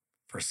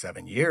for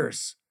 7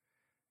 years.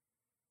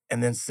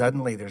 And then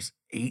suddenly there's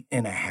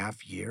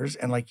 8.5 years.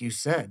 And like you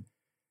said,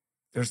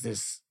 there's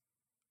this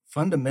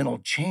fundamental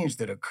change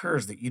that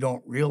occurs that you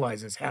don't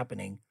realize is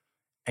happening.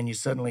 And you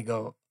suddenly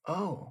go,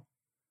 oh,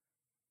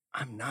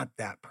 I'm not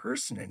that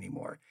person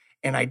anymore.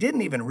 And I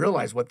didn't even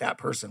realize what that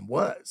person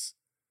was,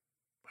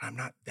 but I'm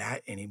not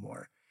that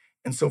anymore.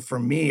 And so for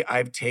me,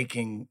 I've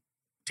taken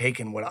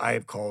what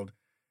I've called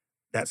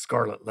that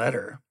scarlet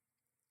letter,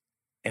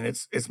 and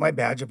it's my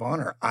badge of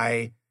honor.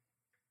 I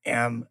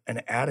am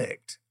an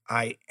addict.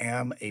 I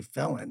am a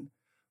felon,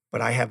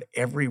 but I have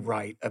every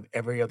right of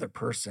every other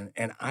person,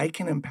 and I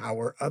can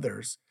empower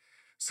others.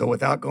 So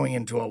without going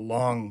into a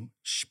long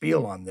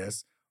spiel on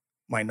this,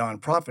 my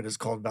nonprofit is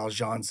called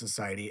Valjean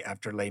Society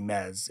after Les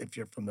Mis, if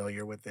you're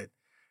familiar with it.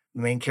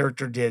 The main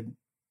character did,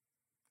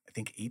 I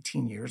think,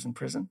 18 years in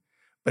prison,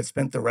 but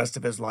spent the rest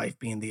of his life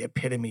being the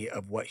epitome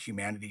of what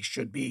humanity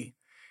should be.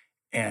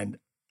 And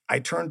I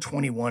turned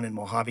 21 in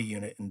Mojave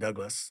Unit in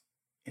Douglas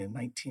in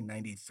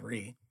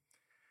 1993.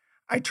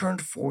 I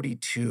turned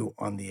 42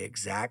 on the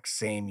exact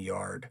same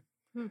yard.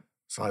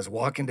 So I was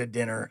walking to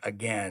dinner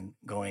again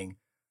going,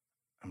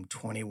 I'm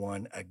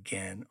 21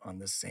 again on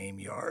the same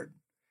yard.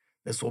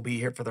 This will be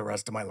here for the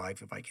rest of my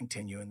life if I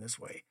continue in this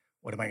way.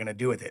 What am I going to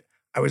do with it?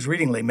 I was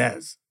reading Les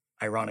Mis,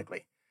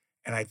 ironically,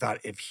 and I thought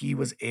if he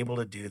was able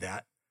to do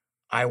that,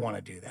 I want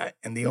to do that.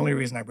 And the only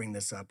reason I bring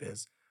this up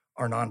is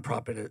our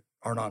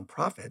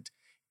nonprofit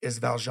is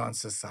Valjean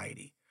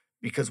Society,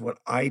 because what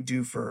I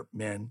do for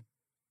men,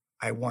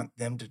 I want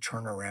them to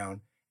turn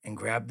around and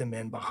grab the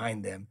men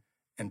behind them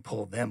and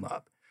pull them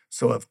up.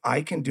 So if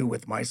I can do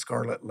with my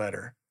scarlet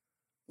letter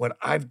what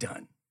I've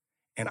done,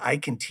 and I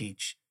can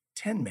teach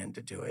 10 men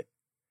to do it,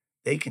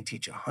 they can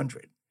teach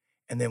 100.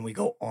 And then we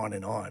go on.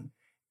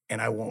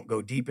 And I won't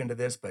go deep into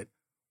this, but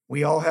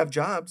we all have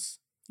jobs.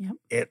 Yep.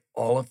 It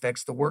all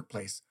affects the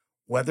workplace,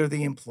 whether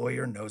the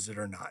employer knows it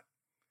or not.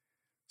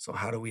 So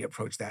how do we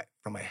approach that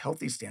from a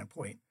healthy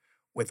standpoint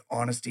with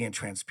honesty and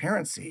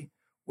transparency,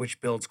 which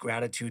builds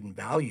gratitude and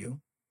value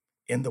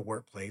in the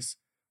workplace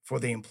for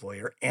the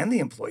employer and the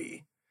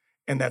employee?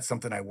 And that's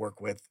something I work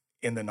with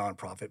in the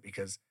nonprofit,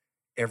 because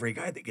every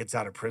guy that gets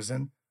out of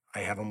prison, I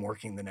have him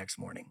working the next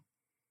morning.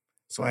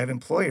 So I have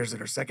employers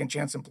that are second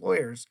chance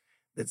employers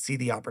that see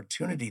the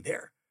opportunity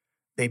there.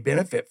 They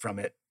benefit from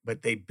it,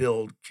 but they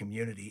build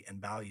community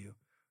and value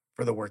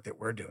for the work that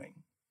we're doing.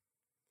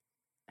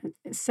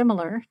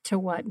 Similar to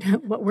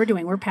what we're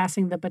doing, we're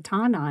passing the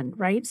baton on,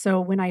 right?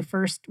 So when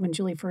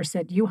Julie first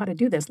said, you ought to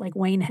do this, like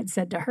Wayne had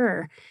said to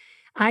her,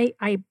 I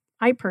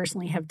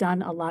personally have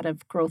done a lot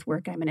of growth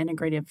work. I'm an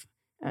integrative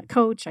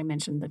coach. I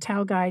mentioned the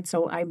Tao Guide.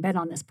 So I've been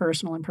on this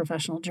personal and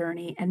professional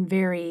journey and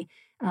very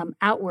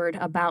outward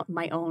about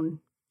my own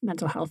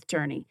mental health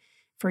journey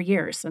for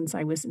years, since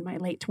I was in my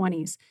late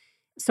 20s.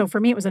 So for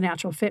me, it was a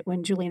natural fit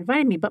when Julie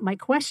invited me. But my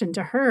question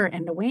to her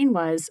and to Wayne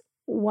was,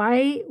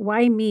 why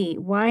me?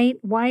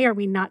 Why are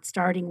we not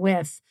starting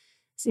with,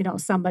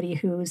 somebody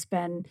who's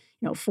been,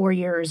 4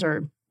 years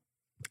or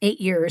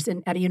 8 years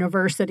at a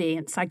university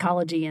in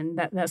psychology and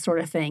that sort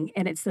of thing?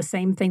 And it's the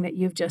same thing that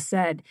you've just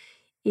said.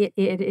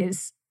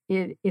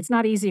 It's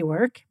not easy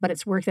work, but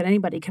it's work that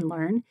anybody can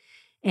learn.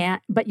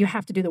 But you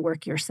have to do the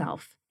work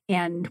yourself.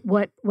 And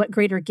what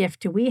greater gift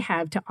do we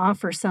have to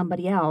offer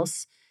somebody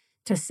else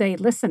to say,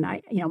 listen,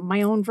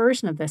 my own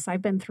version of this,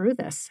 I've been through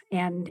this,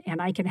 and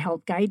I can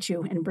help guide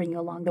you and bring you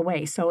along the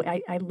way. So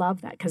I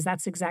love that, because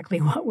that's exactly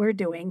what we're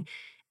doing.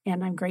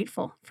 And I'm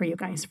grateful for you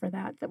guys for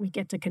that we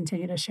get to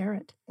continue to share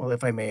it. Well,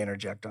 if I may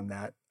interject on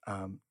that,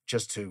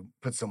 just to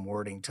put some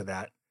wording to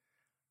that,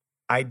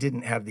 I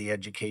didn't have the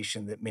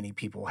education that many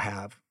people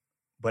have,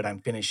 but I'm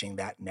finishing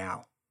that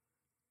now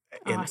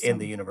in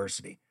the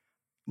university.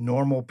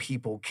 Normal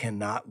people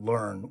cannot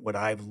learn what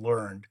I've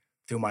learned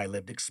through my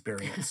lived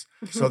experience.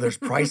 So there's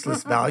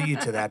priceless value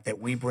to that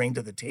we bring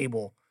to the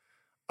table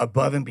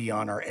above and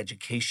beyond our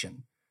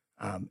education.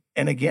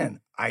 And again,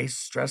 I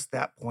stress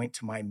that point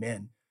to my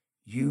men.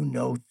 You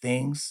know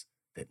things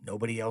that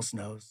nobody else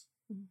knows.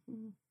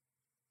 Mm-hmm.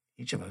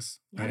 Each of us,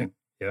 yeah. Right?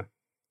 Yeah.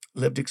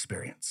 Lived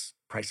experience,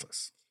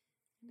 priceless.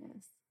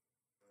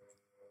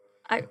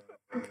 Yes.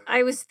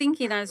 I was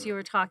thinking as you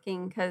were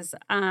talking, because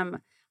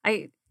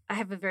I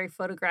have a very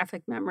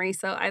photographic memory.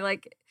 So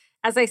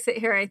as I sit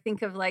here, I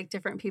think of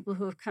different people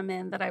who have come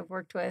in that I've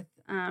worked with.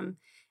 And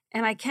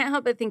I can't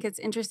help but think it's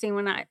interesting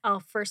when I'll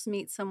first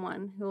meet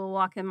someone who will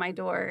walk in my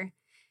door,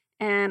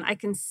 and I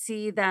can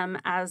see them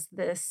as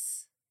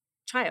this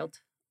child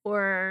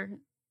or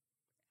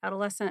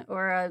adolescent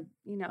or a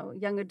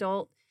young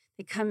adult.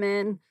 They come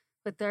in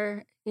with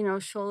their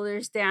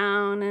shoulders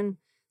down and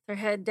their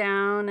head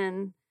down,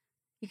 and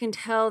you can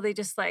tell they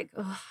just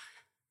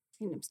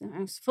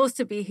I'm supposed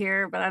to be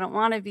here, but I don't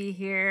want to be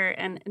here.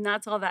 And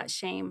that's all that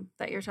shame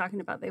that you're talking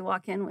about. They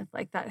walk in with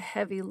that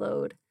heavy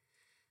load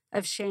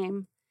of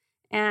shame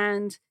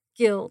and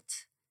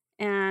guilt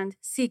and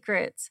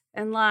secrets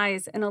and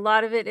lies. And a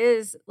lot of it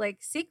is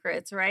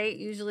secrets, right?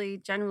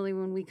 Generally,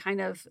 when we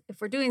if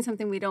we're doing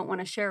something we don't want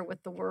to share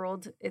with the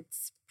world,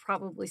 it's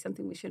probably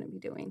something we shouldn't be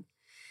doing.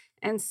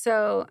 And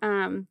so,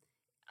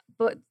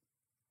 but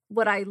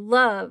what I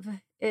love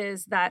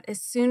is that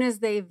as soon as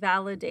they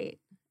validate,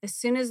 as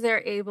soon as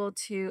they're able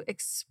to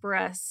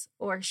express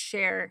or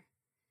share,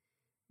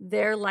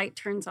 their light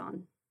turns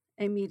on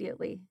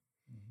immediately.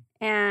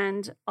 Mm-hmm.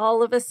 And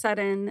all of a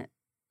sudden,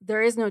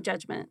 there is no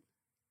judgment.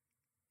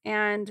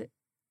 And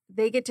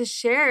they get to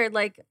share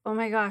oh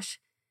my gosh.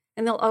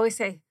 And they'll always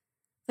say,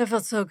 that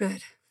felt so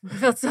good. It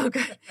felt so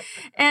good.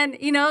 And,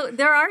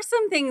 there are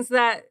some things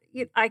that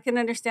I can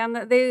understand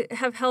that they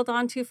have held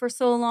on to for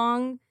so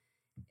long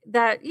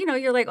that, you're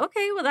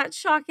okay, well, that's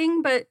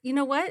shocking. But you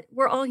know what?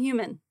 We're all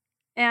human.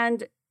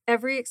 And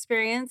every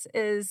experience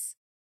is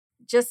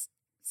just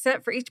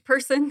set for each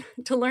person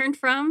to learn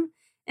from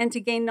and to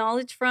gain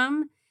knowledge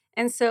from.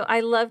 And so I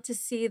love to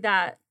see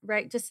that,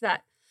 right? Just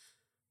that,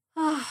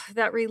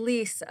 that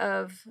release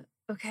of,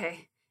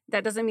 okay,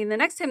 that doesn't mean the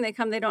next time they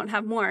come, they don't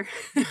have more.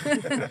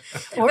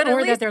 or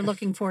that they're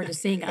looking forward to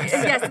seeing us.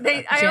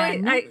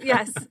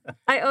 Yes,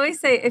 I always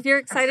say, if you're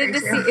excited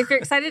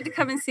to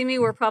come and see me,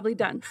 we're probably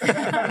done.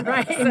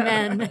 Right.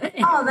 Amen.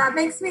 Oh, that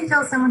makes me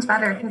feel so much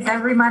better, because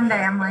every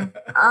Monday I'm like,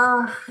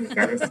 oh, I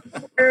gotta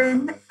see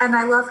Karen, and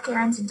I love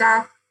Karen to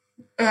death,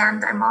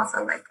 and I'm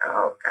also like,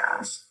 oh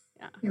gosh,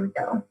 here we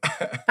go.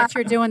 But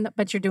you're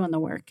doing the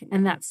work,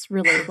 and that's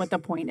really what the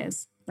point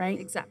is, right?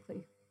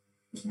 Exactly.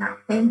 Yeah,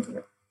 thank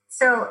you.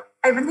 So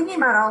I've been thinking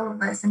about all of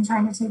this and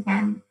trying to take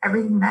in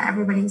everything that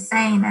everybody's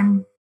saying.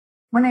 And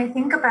when I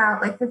think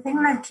about, like, the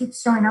thing that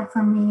keeps showing up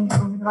for me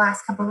over the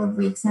last couple of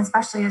weeks, and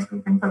especially as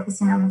we've been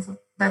focusing on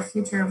the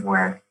future of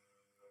work,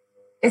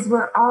 is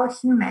we're all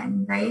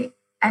human, right?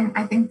 And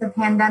I think the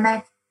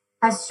pandemic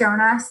has shown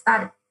us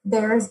that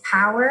there's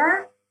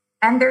power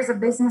and there's a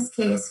business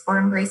case for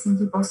embracing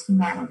people's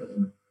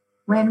humanity.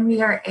 When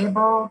we are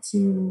able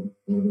to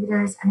be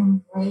leaders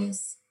and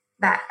embrace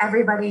that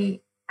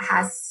everybody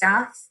has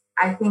stuff,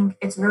 I think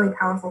it's really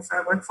powerful for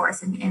our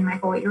workforce. And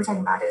Michael, what you were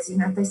talking about is,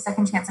 the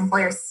second chance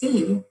employers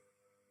see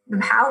the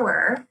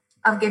power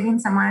of giving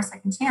someone a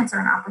second chance or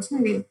an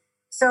opportunity.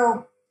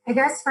 So I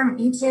guess from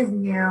each of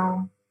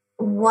you,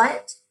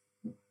 what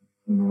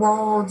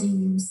role do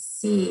you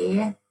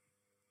see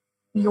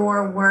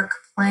your work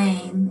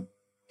playing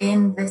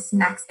in this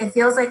next? It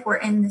feels like we're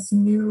in this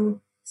new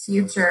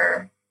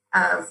future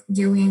of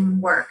doing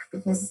work,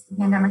 because the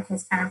pandemic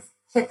has kind of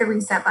hit the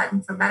reset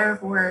button, for better or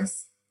for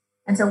worse.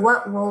 And so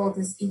what role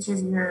does each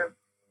of your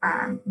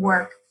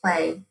work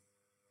play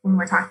when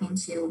we're talking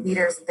to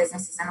leaders of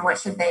businesses, and what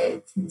should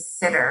they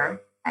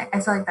consider? I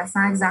feel like that's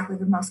not exactly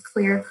the most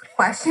clear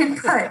question,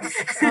 but...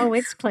 Oh,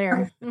 it's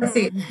clear. Let's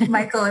see.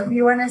 Michael, if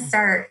you want to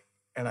start.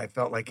 And I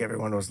felt like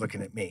everyone was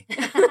looking at me.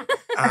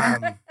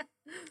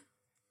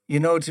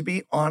 To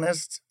be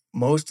honest,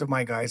 most of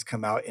my guys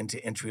come out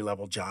into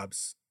entry-level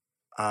jobs.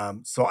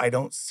 So I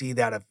don't see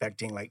that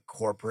affecting like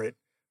corporate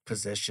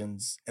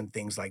positions and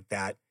things like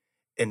that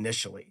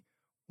initially.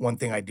 One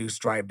thing I do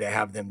strive to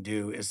have them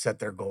do is set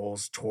their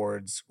goals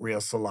towards Real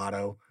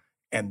Salato,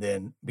 and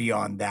then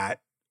beyond that.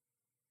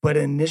 But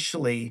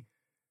initially,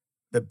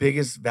 the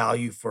biggest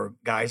value for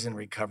guys in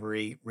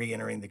recovery,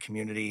 re-entering the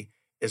community,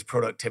 is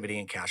productivity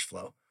and cash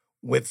flow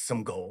with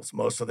some goals.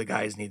 Most of the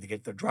guys need to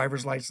get their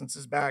driver's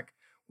licenses back.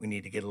 We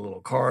need to get a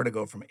little car to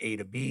go from A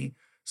to B.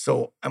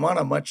 So I'm on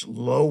a much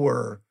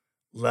lower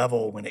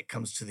level when it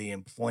comes to the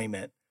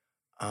employment.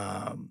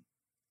 And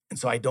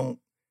so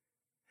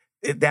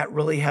that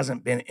really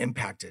hasn't been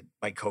impacted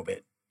by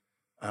COVID.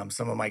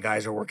 Some of my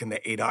guys are working the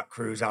ADOT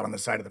crews out on the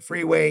side of the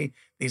freeway,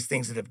 these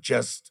things that have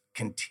just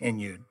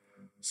continued.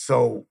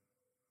 So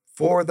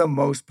for the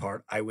most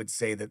part, I would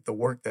say that the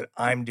work that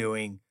I'm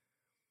doing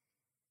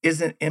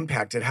isn't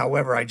impacted.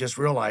 However, I just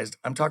realized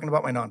I'm talking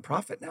about my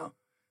nonprofit now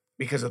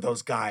because of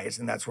those guys,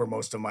 and that's where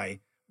most of my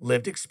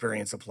lived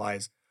experience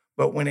applies.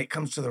 But when it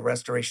comes to the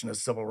restoration of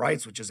civil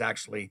rights, which is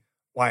actually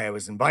why I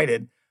was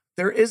invited,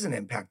 there is an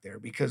impact there,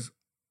 because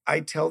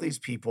I tell these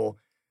people,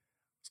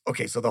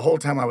 okay, so the whole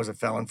time I was a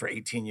felon for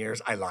 18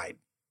 years, I lied.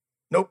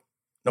 Nope,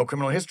 no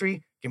criminal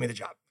history, give me the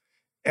job.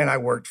 And I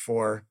worked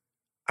for,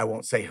 I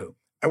won't say who,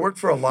 I worked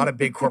for a lot of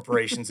big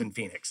corporations in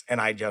Phoenix,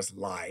 and I just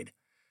lied.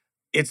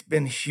 It's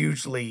been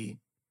hugely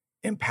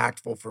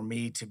impactful for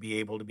me to be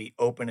able to be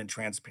open and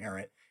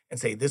transparent and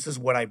say, this is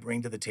what I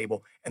bring to the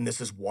table, and this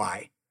is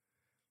why.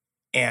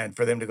 And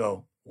for them to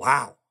go,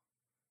 wow,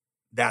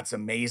 that's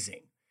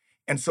amazing.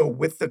 And so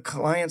with the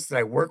clients that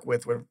I work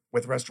with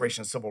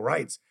restoration of civil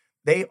rights,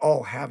 they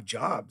all have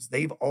jobs.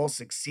 They've all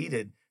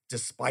succeeded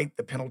despite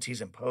the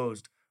penalties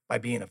imposed by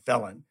being a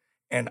felon.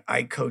 And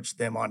I coach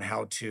them on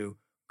how to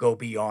go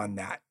beyond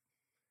that.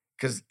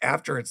 Because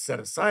after it's set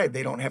aside,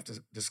 they don't have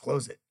to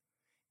disclose it.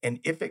 And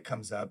if it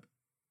comes up,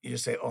 you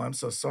just say, oh, I'm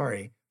so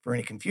sorry for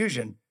any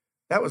confusion.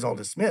 That was all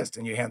dismissed.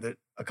 And you hand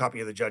a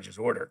copy of the judge's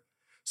order.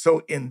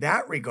 So in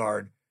that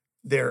regard,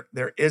 there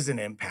is an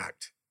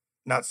impact,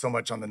 not so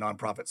much on the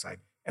nonprofit side.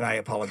 And I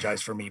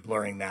apologize for me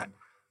blurring that.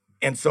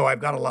 And so I've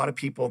got a lot of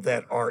people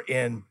that are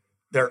in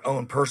their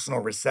own personal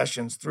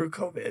recessions through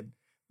COVID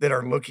that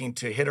are looking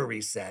to hit a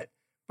reset,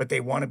 but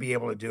they want to be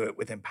able to do it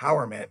with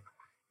empowerment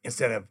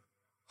instead of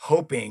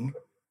hoping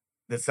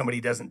that somebody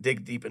doesn't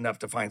dig deep enough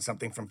to find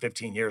something from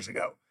 15 years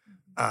ago.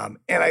 And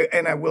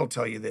I will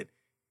tell you that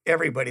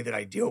everybody that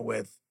I deal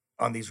with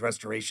on these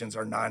restorations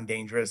are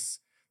non-dangerous.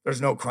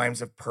 There's no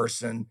crimes of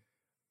person.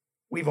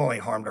 We've only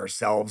harmed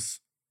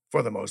ourselves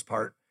for the most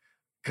part,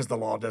 because the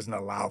law doesn't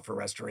allow for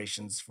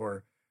restorations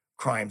for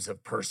crimes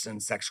of person,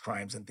 sex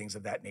crimes, and things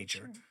of that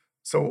nature. Sure.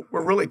 So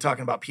we're really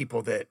talking about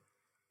people that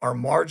are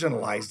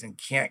marginalized and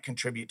can't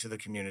contribute to the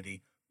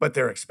community, but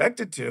they're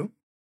expected to.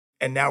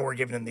 And now we're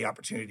giving them the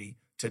opportunity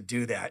to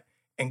do that.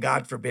 And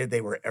God forbid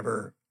they were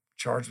ever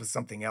charged with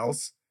something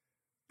else,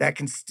 that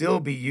can still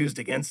be used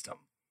against them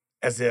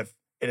as if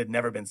it had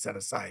never been set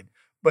aside.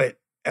 But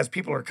as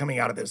people are coming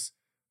out of this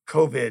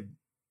COVID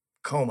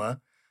coma,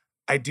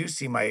 I do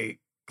see my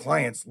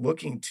clients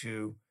looking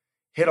to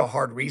hit a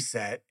hard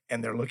reset,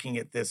 and they're looking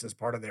at this as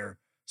part of their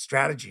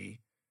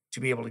strategy to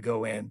be able to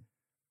go in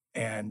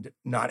and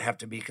not have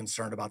to be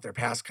concerned about their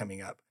past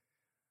coming up.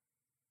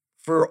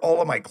 For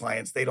all of my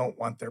clients, they don't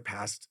want their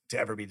past to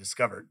ever be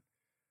discovered.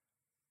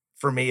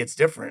 For me, it's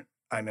different.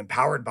 I'm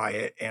empowered by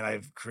it and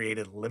I've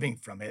created a living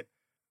from it.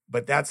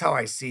 But that's how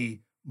I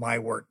see my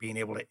work being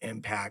able to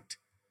impact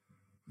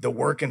the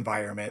work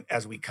environment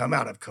as we come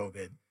out of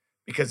COVID,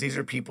 because these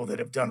are people that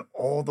have done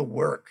all the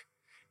work.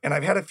 And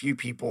I've had a few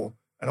people,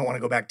 I don't want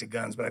to go back to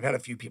guns, but I've had a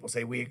few people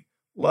say, we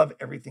love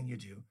everything you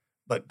do,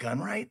 but gun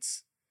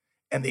rights?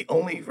 And the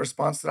only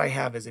response that I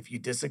have is, if you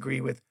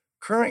disagree with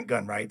current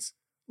gun rights,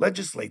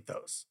 legislate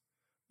those.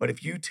 But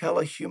if you tell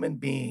a human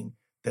being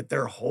that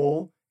they're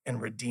whole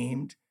and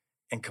redeemed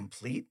and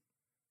complete,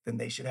 then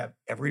they should have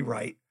every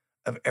right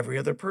of every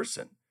other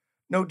person.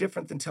 No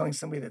different than telling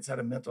somebody that's had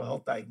a mental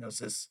health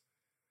diagnosis,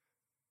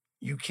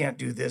 you can't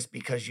do this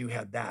because you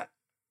had that.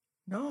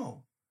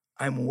 No,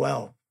 I'm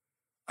well,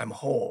 I'm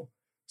whole.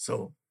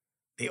 So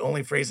the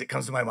only phrase that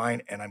comes to my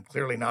mind, and I'm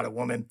clearly not a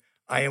woman,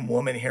 I am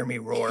woman, hear me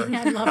roar.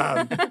 Yeah, I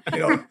love it.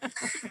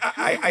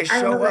 I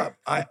show up,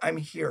 I'm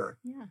here,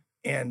 Yeah.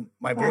 and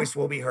my voice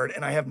will be heard,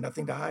 and I have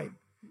nothing to hide.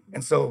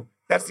 And so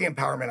that's the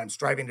empowerment I'm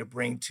striving to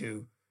bring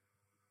to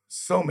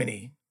so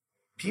many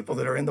people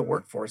that are in the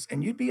workforce.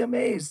 And you'd be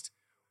amazed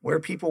where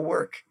people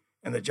work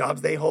and the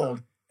jobs they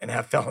hold and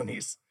have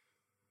felonies.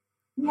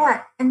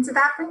 Yeah. And so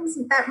that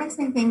makes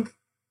me think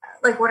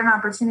like what an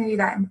opportunity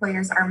that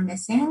employers are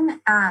missing.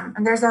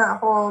 And there's a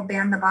whole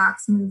ban the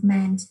box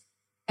movement.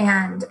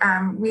 And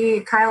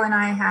Kyle and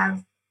I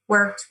have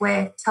worked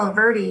with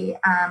Televerde,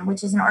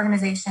 which is an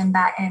organization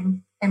that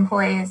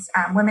employs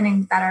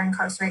women that are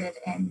incarcerated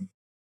in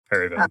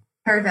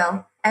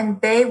Perryville.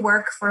 And they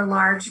work for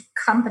large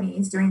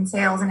companies doing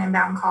sales and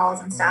inbound calls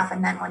and stuff.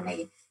 And then when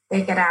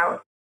they get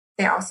out,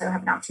 they also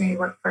have an opportunity to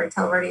work for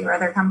Televerde or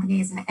other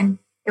companies. And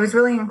it was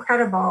really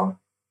incredible.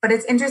 But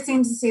it's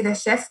interesting to see the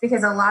shift,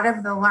 because a lot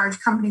of the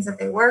large companies that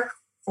they work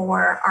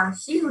for are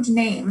huge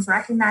names,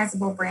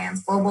 recognizable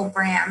brands, global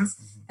brands.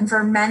 And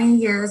for many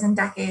years and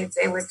decades,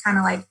 it was kind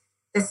of like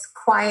this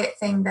quiet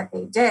thing that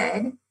they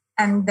did.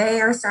 And they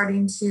are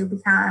starting to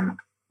become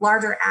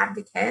larger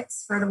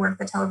advocates for the work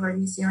that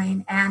Televerde is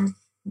doing and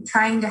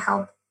trying to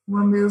help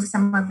remove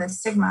some of the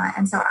stigma.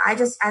 And so as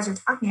you're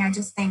talking, I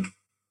just think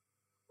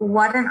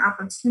what an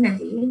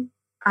opportunity.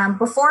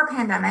 Before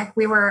pandemic,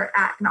 we were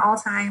at an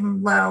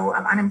all-time low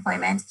of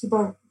unemployment.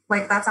 People,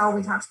 like, that's all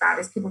we talked about,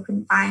 is people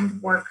couldn't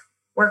find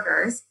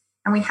workers.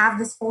 And we have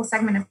this whole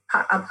segment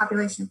of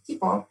population of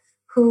people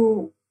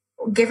who,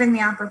 given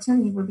the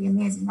opportunity, would be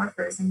amazing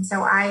workers. And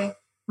so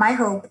my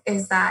hope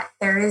is that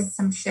there is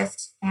some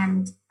shift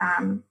and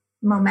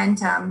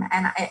momentum,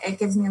 and it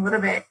gives me a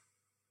little bit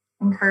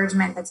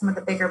encouragement that some of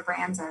the bigger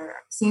brands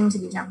seem to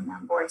be jumping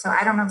on board. So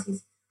I don't know if you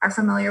are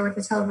familiar with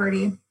the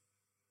Televerde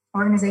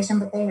organization,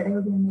 but they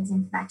would be an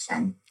amazing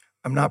connection.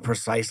 I'm not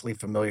precisely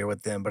familiar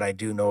with them, but I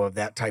do know of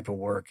that type of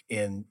work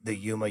in the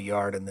Yuma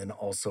yard and then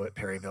also at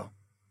Perryville.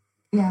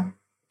 Yeah.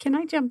 Can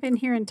I jump in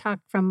here and talk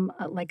from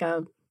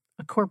a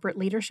corporate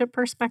leadership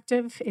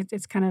perspective?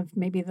 It's kind of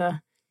maybe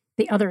the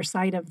other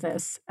side of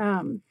this.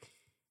 And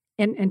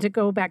to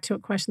go back to a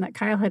question that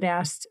Kyle had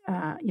asked,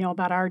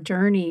 about our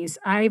journeys,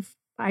 I've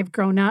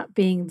grown up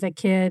being the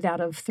kid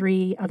out of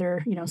 3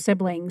 other,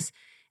 siblings,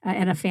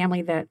 and a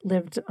family that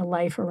lived a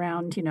life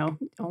around,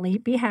 only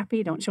be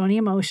happy, don't show any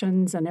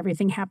emotions, and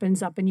everything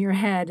happens up in your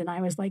head. And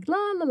I was like, la,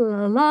 la,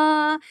 la,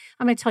 la.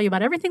 I'm going to tell you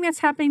about everything that's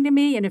happening to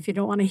me. And if you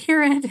don't want to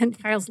hear it,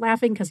 and Kyle's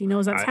laughing because he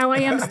knows that's how I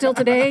am still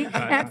today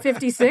at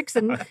 56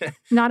 and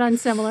not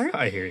unsimilar.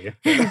 I hear you.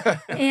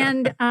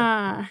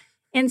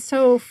 And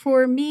so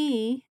for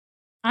me,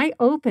 I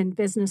opened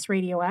Business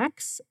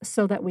RadioX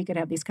so that we could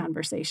have these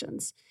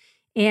conversations.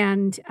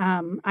 And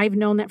I've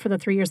known that for the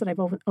 3 years that I've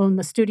owned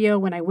the studio.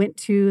 When I went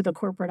to the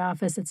corporate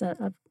office, it's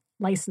a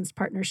licensed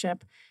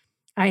partnership.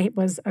 I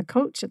was a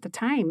coach at the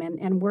time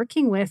and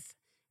working with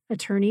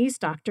attorneys,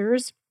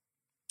 doctors,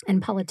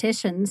 and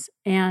politicians,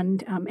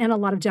 and a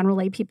lot of general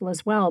lay people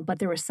as well. But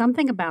there was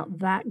something about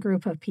that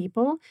group of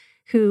people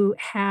who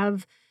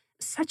have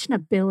such an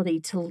ability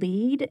to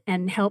lead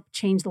and help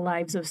change the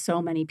lives of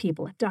so many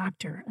people: a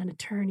doctor, an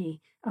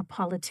attorney, a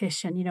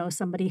politician,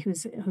 somebody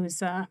who's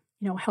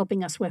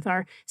helping us with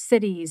our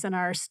cities and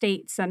our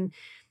states. And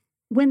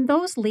when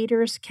those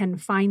leaders can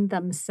find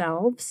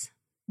themselves,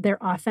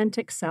 their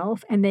authentic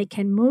self, and they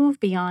can move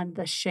beyond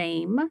the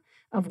shame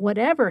of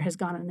whatever has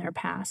gone in their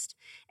past,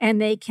 and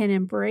they can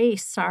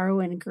embrace sorrow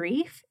and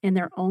grief in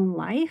their own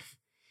life,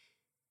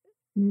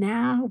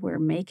 now we're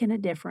making a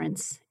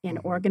difference in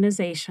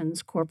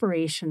organizations,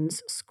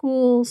 corporations,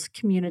 schools,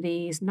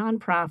 communities,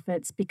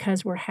 nonprofits,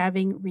 because we're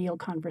having real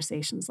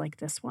conversations like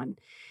this one.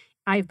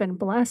 I've been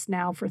blessed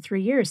now for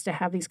 3 years to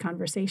have these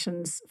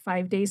conversations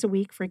 5 days a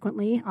week,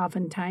 frequently,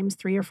 oftentimes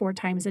 3 or 4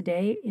 times a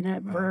day, in a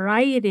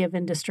variety of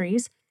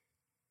industries,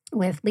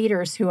 with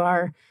leaders who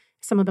are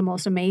some of the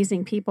most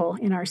amazing people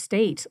in our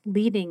state,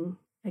 leading,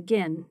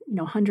 again,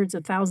 hundreds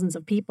of thousands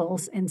of people,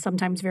 and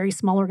sometimes very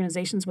small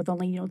organizations with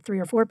only 3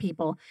 or 4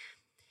 people.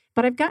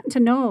 But I've gotten to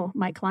know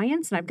my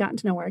clients, and I've gotten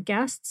to know our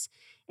guests,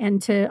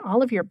 And to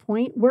all of your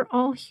point, we're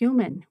all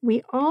human.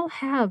 We all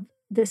have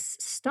this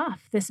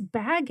stuff, this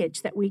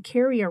baggage that we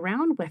carry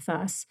around with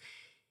us.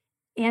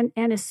 And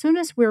as soon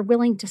as we're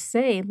willing to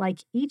say, like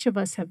each of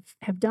us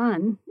have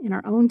done in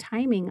our own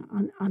timing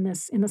on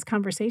this in this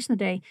conversation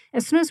today,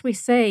 as soon as we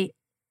say,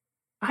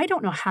 I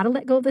don't know how to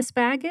let go of this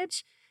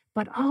baggage,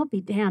 but I'll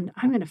be damned,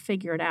 I'm going to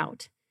figure it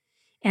out,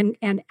 and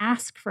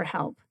ask for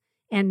help.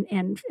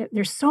 And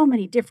there's so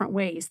many different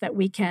ways that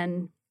we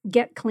can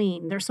get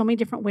clean. There's so many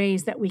different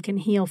ways that we can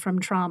heal from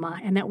trauma,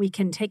 and that we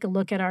can take a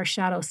look at our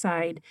shadow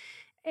side.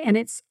 And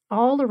it's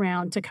all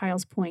around, to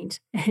Kyle's point,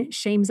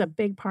 shame's a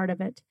big part of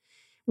it.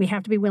 We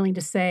have to be willing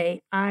to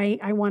say, I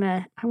want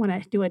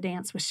to do a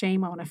dance with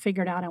shame. I want to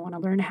figure it out. I want to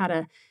learn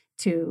how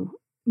to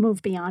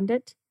move beyond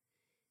it.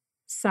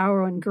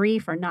 Sorrow and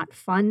grief are not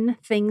fun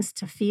things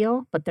to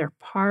feel, but they're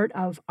part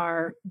of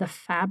the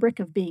fabric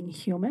of being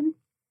human.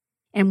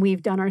 And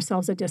we've done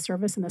ourselves a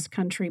disservice in this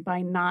country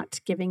by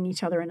not giving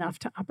each other enough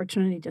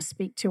opportunity to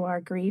speak to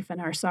our grief and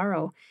our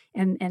sorrow.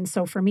 And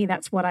so for me,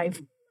 that's what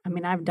I've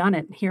done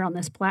it here on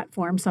this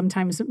platform,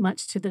 sometimes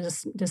much to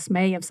the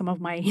dismay of some of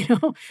my,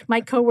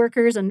 my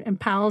coworkers and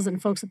pals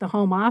and folks at the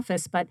home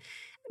office.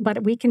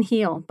 But we can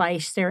heal by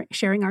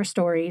sharing our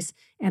stories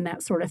and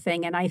that sort of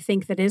thing. And I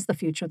think that is the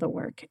future of the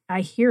work. I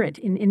hear it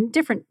in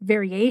different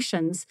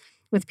variations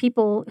with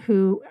people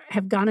who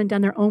have gone and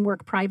done their own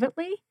work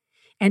privately,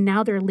 and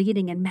now they're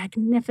leading in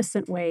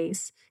magnificent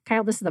ways.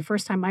 Kyle, this is the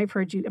first time I've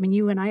heard you. I mean,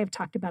 you and I have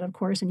talked about it, of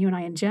course, and you and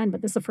I and Jen,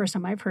 but this is the first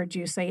time I've heard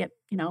you say it,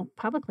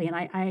 publicly.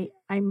 And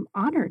I'm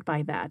honored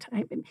by that.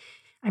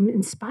 I'm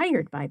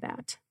inspired by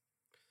that.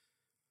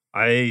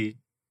 I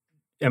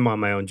am on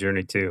my own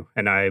journey too,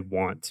 and I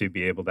want to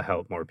be able to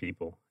help more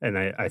people. And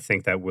I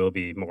think that will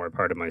be more a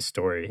part of my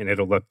story, and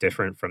it'll look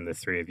different from the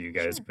three of you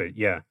guys. Sure. But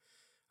yeah,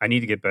 I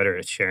need to get better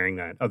at sharing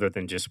that other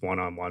than just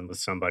one-on-one with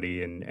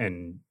somebody,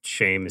 and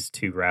shame is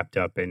too wrapped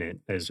up in it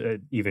as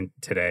even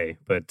today.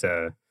 But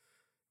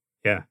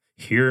yeah,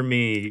 hear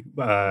me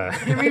roar.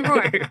 Hear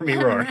me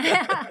roar.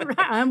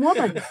 I'm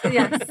woman.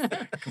 Yes.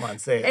 Come on,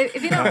 say it.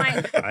 If you don't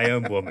mind. I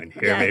am woman.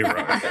 Hear me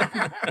roar.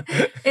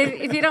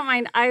 If you don't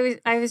mind, I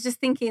was just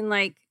thinking,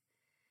 like,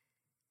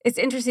 it's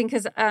interesting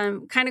because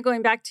kind of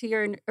going back to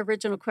your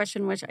original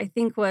question, which I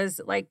think was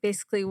like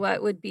basically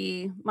what would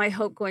be my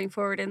hope going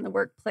forward in the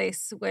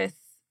workplace with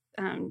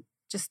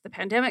just the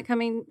pandemic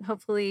coming,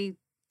 hopefully,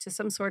 to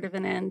some sort of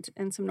an end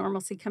and some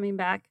normalcy coming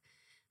back,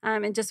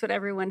 and just what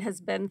everyone has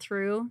been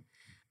through.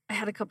 I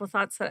had a couple of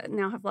thoughts that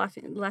now have left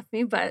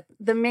me, but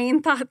the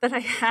main thought that I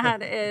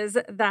had is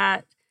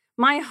that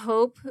my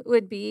hope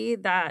would be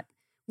that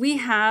we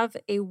have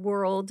a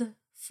world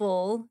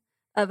full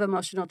of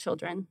emotional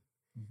children.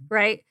 Mm-hmm.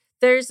 Right?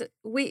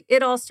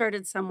 It all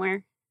started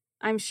somewhere.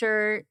 I'm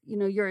sure,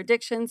 your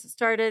addictions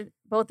started,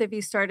 both of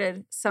you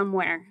started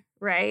somewhere,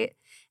 right?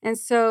 And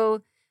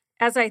so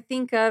as I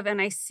think of,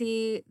 and I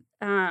see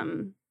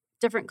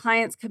different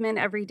clients come in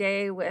every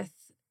day with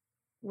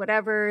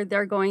whatever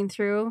they're going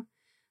through,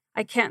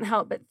 I can't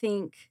help but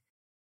think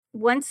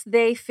once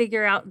they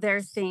figure out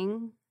their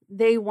thing,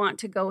 they want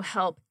to go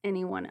help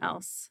anyone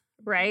else,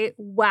 right?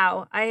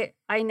 Wow, I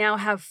now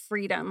have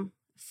freedom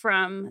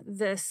from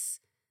this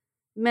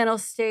mental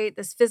state,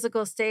 this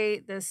physical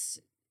state, this,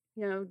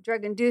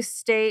 drug-induced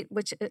state,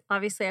 which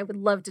obviously I would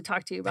love to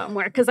talk to you about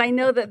more because I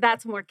know that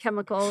that's more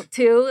chemical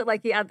too.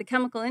 Like you add the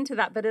chemical into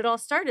that, but it all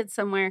started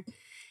somewhere.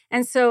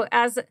 And so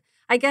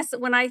I guess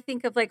when I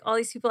think of like all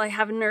these people, I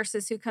have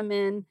nurses who come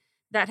in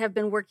that have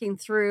been working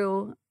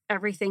through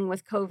everything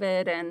with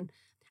COVID. And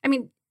I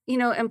mean,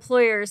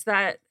 employers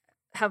that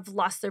have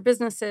lost their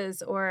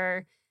businesses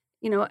or,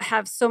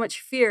 have so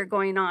much fear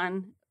going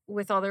on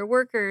with all their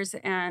workers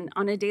and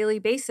on a daily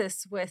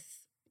basis with,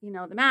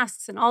 the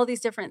masks and all these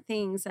different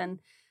things. And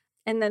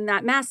then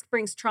that mask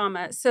brings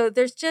trauma. So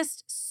there's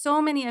just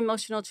so many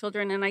emotional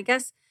children. And I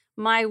guess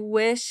my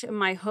wish and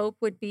my hope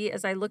would be,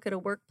 as I look at a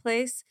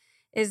workplace,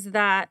 is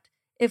that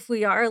if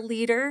we are a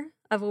leader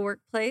of a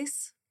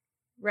workplace,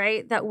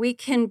 right, that we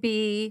can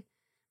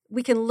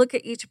look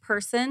at each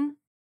person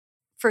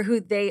for who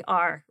they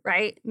are,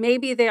 right?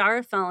 Maybe they are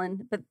a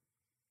felon, but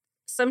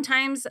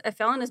sometimes a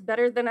felon is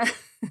better than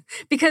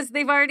because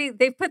they've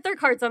put their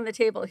cards on the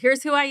table.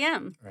 Here's who I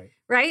am,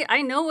 right?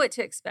 I know what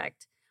to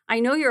expect.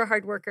 I know you're a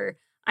hard worker.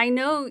 I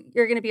know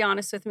you're going to be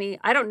honest with me.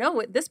 I don't know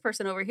what this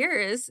person over here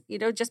is,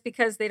 just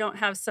because they don't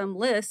have some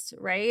list,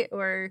 right?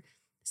 Or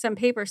some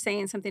paper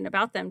saying something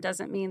about them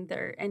doesn't mean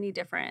they're any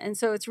different. And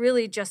so it's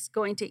really just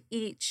going to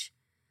each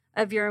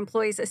of your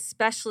employees,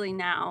 especially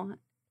now,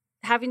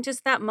 having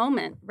just that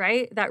moment,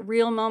 right? That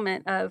real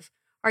moment of,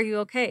 are you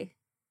okay?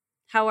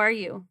 How are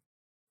you?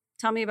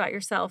 Tell me about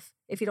yourself.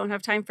 If you don't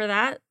have time for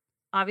that,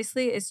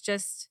 obviously it's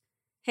just,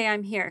 hey,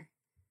 I'm here.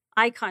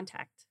 Eye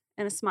contact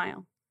and a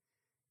smile,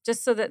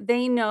 just so that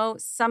they know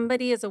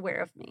somebody is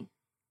aware of me.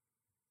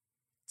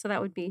 So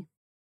that would be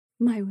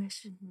my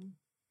wish.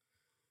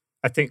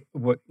 I think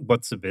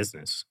what's a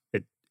business?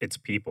 It's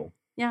people.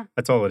 Yeah.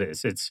 That's all it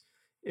is.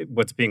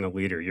 What's being a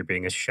leader? You're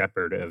being a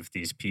shepherd of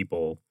these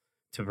people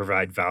to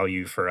provide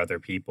value for other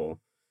people.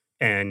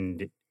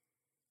 And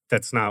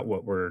That's not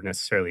what we're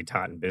necessarily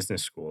taught in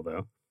business school,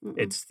 though. Mm-mm.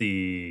 It's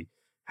the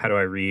how do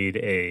I read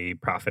a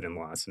profit and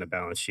loss and a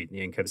balance sheet and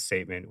the income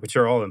statement, which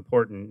are all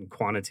important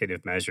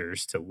quantitative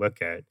measures to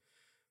look at,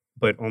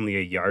 but only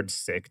a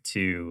yardstick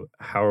to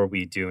how are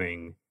we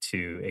doing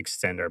to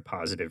extend our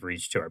positive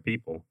reach to our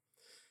people.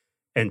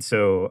 And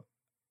so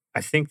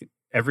I think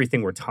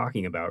everything we're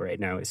talking about right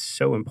now is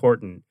so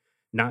important,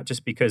 not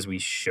just because we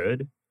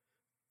should,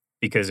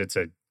 because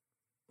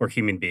we're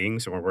human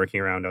beings and we're working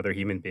around other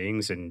human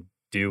beings and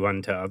do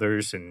unto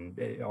others and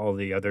all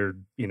the other,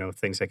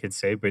 things I could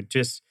say, but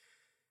just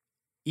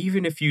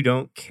even if you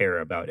don't care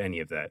about any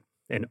of that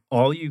and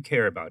all you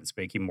care about is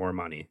making more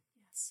money,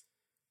 Yes.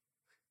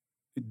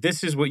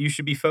 this is what you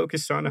should be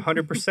focused on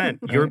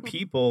 100%. Your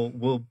people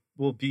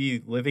will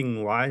be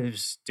living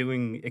lives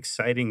doing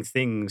exciting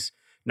things,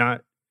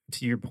 not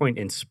to your point,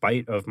 in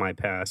spite of my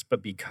past,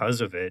 but because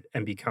of it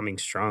and becoming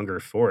stronger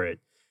for it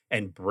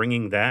and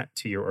bringing that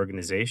to your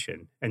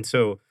organization. And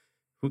so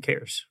who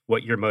cares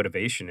what your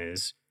motivation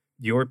is?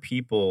 Your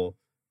people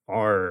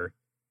are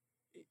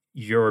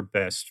your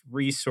best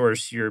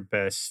resource, your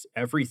best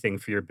everything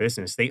for your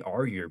business. They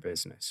are your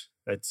business.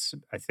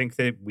 I think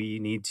that we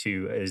need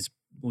to, as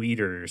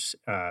leaders,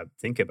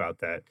 think about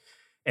that.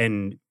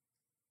 And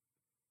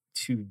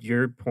to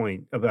your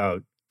point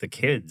about the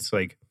kids,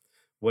 like,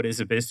 what is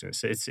a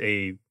business? It's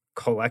a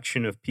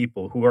collection of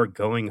people who are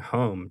going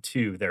home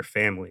to their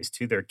families,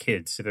 to their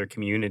kids, to their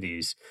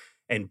communities,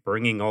 and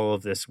bringing all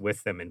of this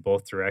with them in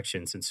both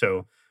directions. And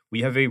so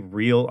we have a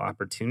real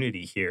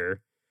opportunity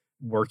here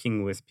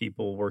working with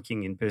people,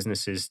 working in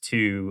businesses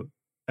to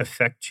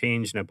affect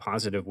change in a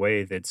positive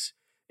way that's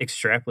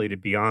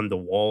extrapolated beyond the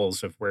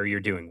walls of where you're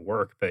doing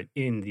work, but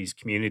in these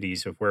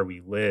communities of where we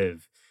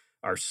live,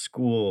 our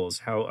schools,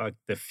 how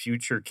the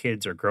future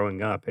kids are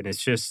growing up. And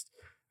it's just,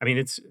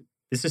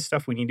 this is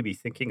stuff we need to be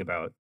thinking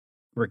about,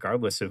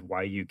 regardless of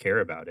why you care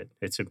about it.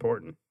 It's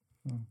important.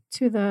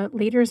 To the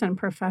leaders and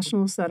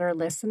professionals that are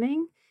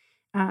listening,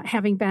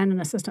 having been an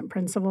assistant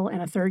principal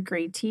and a third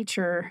grade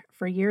teacher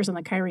for years in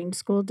the Kyrene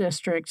School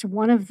District,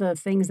 one of the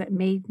things that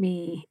made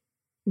me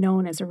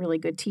known as a really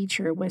good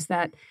teacher was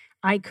that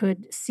I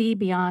could see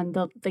beyond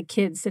the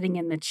kid sitting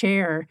in the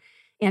chair.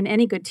 And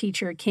any good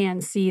teacher can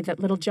see that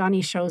little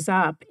Johnny shows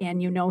up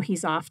and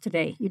he's off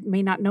today. You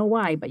may not know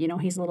why, but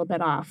he's a little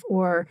bit off.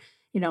 Or,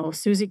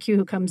 Susie Q,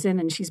 who comes in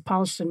and she's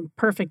polished and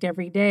perfect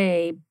every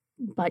day,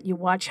 but you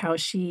watch how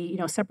she,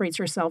 separates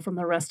herself from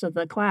the rest of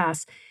the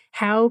class.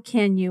 How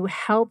can you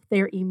help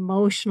their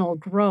emotional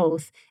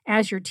growth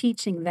as you're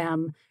teaching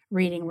them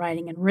reading,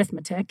 writing, and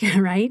arithmetic,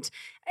 right?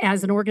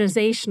 As an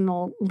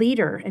organizational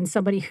leader and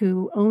somebody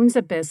who owns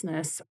a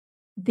business,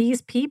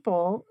 these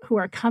people who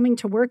are coming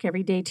to work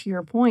every day, to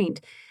your point,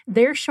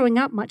 they're showing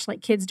up much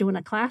like kids do in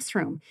a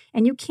classroom.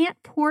 And you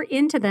can't pour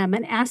into them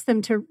and ask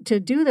them to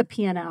do the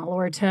P&L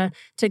or to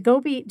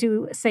go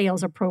do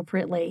sales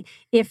appropriately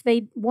if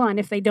they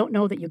don't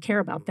know that you care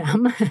about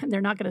them. They're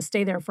not going to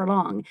stay there for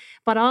long.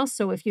 But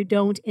also if you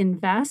don't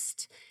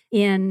invest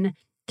in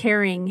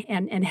caring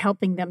and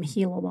helping them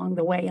heal along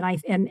the way.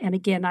 And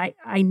again,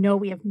 I know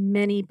we have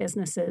many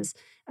businesses,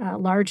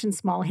 large and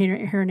small here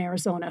in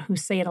Arizona, who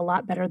say it a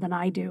lot better than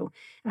I do,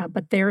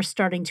 but they're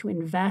starting to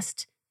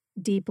invest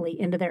deeply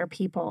into their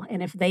people.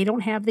 And if they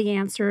don't have the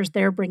answers,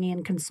 they're bringing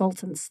in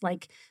consultants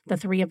like the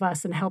three of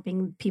us and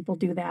helping people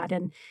do that.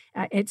 And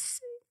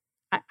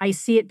I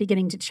see it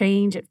beginning to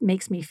change. It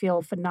makes me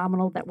feel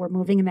phenomenal that we're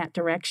moving in that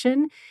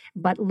direction.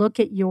 But look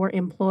at your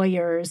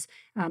employers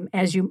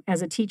as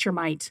a teacher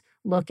might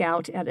look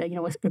out at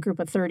a group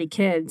of 30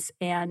 kids.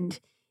 And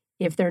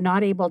if they're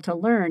not able to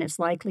learn, it's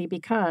likely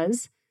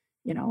because,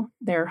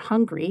 they're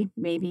hungry,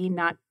 maybe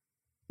not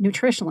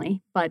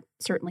nutritionally, but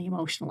certainly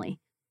emotionally.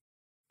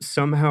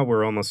 Somehow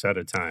we're almost out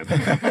of time.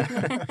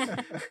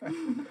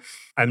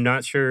 I'm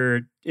not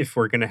sure if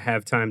we're going to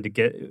have time to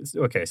get...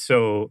 Okay,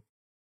 so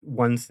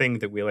one thing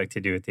that we like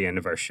to do at the end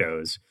of our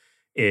shows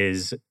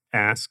is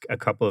ask a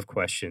couple of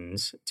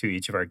questions to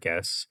each of our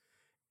guests,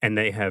 and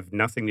they have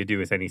nothing to do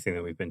with anything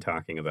that we've been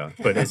talking about.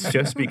 But it's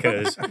just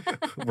because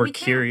we're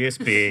curious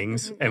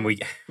beings, and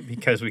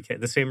because we can.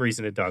 The same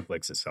reason a dog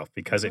licks itself,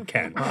 because it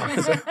can.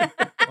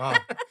 Wow.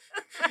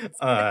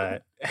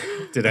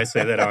 Did I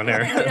say that on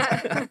air?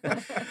 Yeah.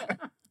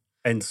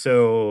 And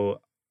so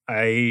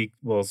I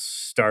will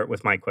start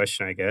with my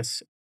question, I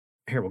guess.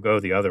 Here, we'll go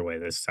the other way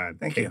this time.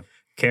 Thank you.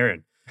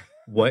 Karen,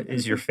 what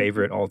is your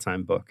favorite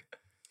all-time book?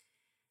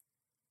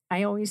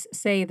 I always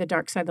say The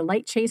Dark Side of the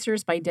Light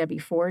Chasers by Debbie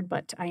Ford,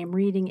 but I am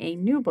reading a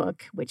new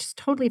book, which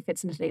totally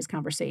fits into today's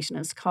conversation.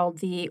 It's called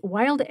The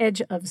Wild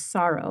Edge of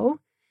Sorrow,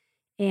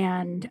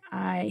 and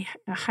I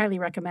highly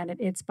recommend it.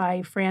 It's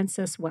by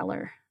Frances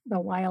Weller, The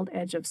Wild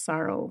Edge of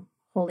Sorrow.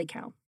 Holy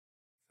cow.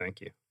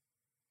 Thank you.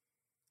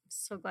 I'm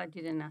so glad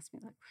you didn't ask me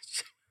that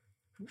question.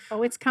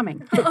 Oh, it's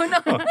coming.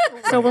 Oh, no.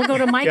 So we'll go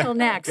to Michael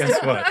next.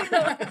 Guess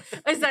what?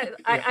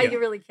 I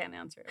really can't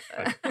answer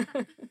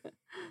it.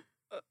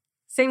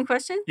 Same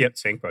question? Yep,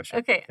 same question.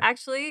 Okay,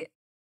 actually,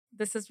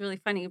 this is really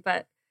funny,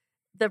 but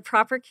The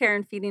Proper Care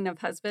and Feeding of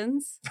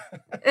Husbands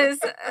is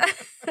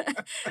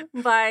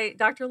by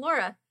Dr.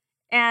 Laura.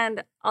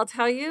 And I'll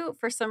tell you,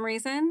 for some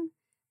reason,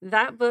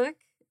 that book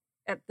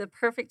at the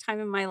perfect time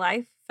in my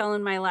life fell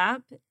in my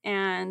lap,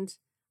 and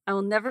I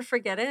will never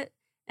forget it.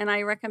 And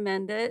I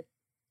recommend it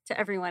to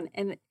everyone.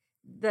 And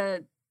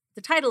the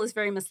title is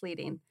very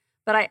misleading,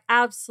 but I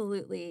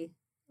absolutely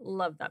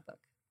love that book.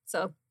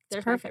 So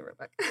there's my favorite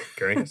book.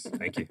 Great.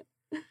 Thank you.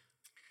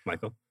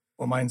 Michael?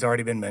 Well, mine's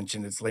already been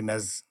mentioned. It's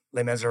Les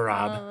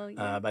Miserables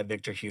by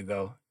Victor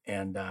Hugo.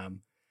 And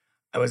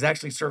I was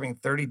actually serving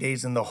 30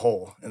 days in the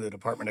hole in the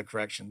Department of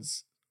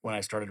Corrections when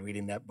I started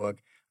reading that book.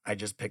 I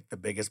just picked the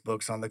biggest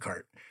books on the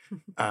cart.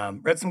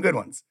 Read some good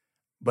ones.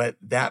 But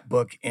that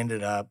book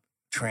ended up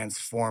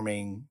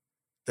transforming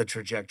the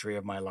trajectory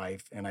of my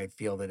life. And I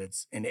feel that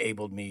it's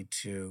enabled me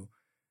to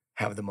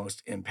have the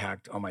most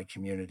impact on my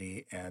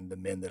community and the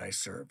men that I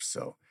serve.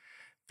 So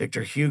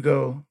Victor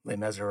Hugo, Les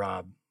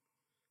Miserables.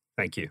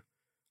 Thank you.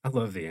 I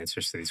love the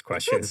answers to these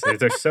questions.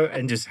 They're so,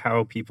 and just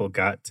how people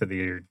got to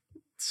their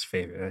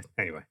favorite.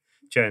 Anyway,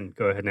 Jen,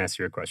 go ahead and ask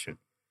your question.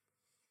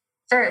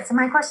 Sure. So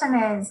my question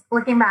is,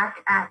 looking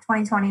back at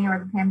 2020 or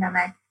the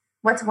pandemic,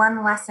 what's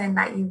one lesson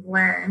that you've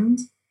learned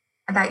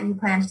that you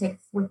plan to take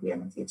with you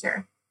in the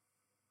future?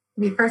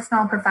 Be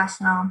personal,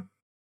 professional.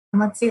 And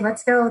let's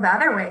go the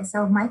other way.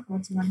 So Michael,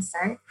 do you want to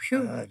start?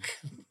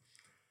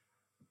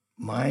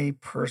 My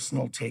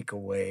personal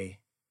takeaway,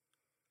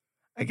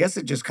 I guess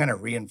it just kind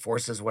of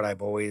reinforces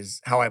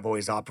how I've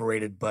always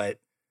operated, but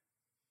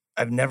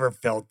I've never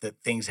felt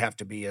that things have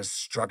to be as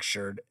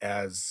structured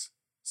as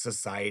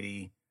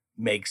society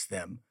makes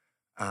them.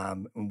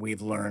 And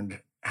we've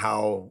learned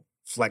how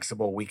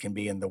flexible we can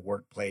be in the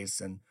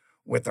workplace and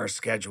with our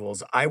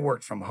schedules. I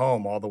worked from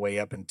home all the way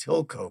up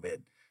until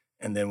COVID.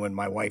 And then when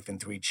my wife and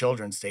 3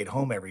 children stayed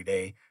home every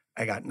day,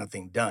 I got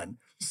nothing done.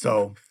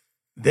 So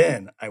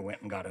then I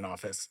went and got an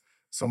office.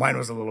 So mine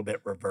was a little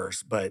bit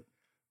reverse, but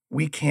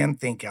we can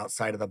think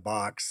outside of the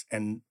box,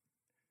 and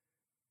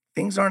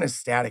things aren't as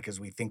static as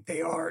we think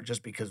they are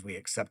just because we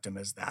accept them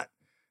as that.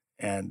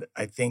 And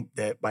I think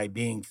that by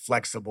being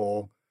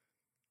flexible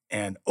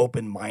and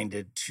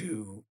open-minded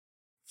to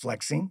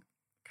flexing,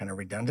 kind of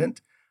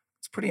redundant,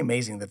 it's pretty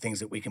amazing the things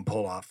that we can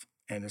pull off.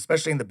 And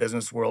especially in the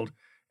business world,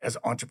 as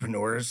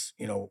entrepreneurs,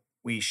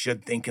 we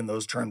should think in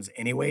those terms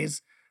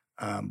anyways.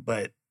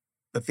 But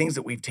the things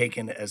that we've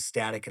taken as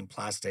static and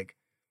plastic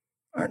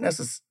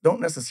don't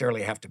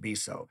necessarily have to be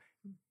so.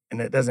 And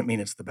it doesn't mean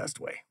it's the best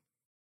way.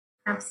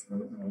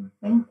 Absolutely.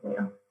 Thank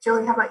you.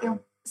 Julie, how about you?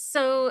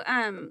 So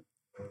I'm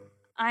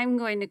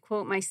going to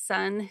quote my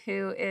son,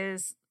 who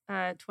is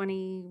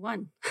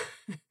 21.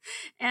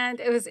 And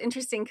it was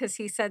interesting because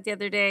he said the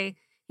other day,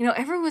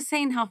 everyone was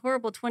saying how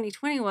horrible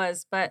 2020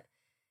 was, but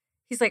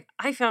he's like,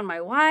 I found my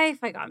wife,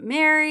 I got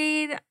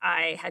married,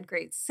 I had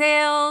great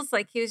sales.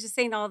 Like, he was just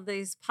saying all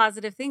these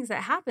positive things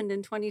that happened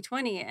in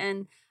 2020.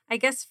 And I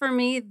guess for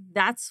me,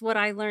 that's what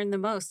I learned the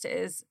most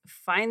is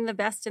find the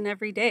best in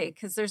every day,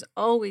 because there's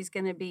always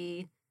going to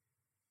be,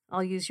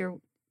 I'll use your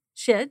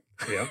shit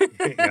Yeah.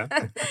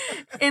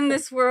 in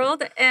this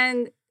world.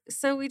 And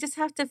so we just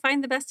have to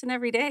find the best in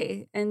every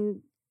day.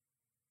 And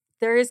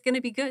there is going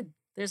to be good.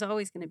 There's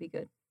always going to be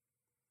good.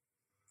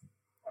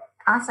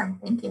 Awesome.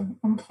 Thank you.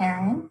 And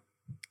Karen?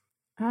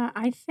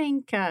 I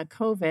think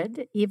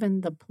COVID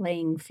evened the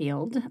playing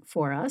field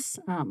for us.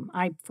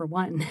 I, for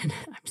one,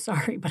 I'm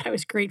sorry, but I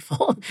was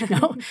grateful.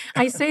 No,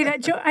 I say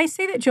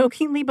that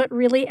jokingly, but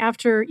really,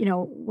 after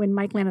when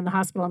Mike landed in the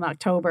hospital in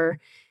October,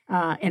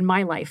 and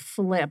my life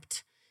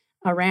flipped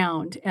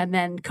around, and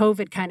then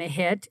COVID kind of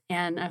hit,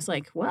 and I was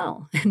like,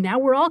 well, now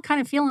we're all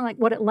kind of feeling like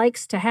what it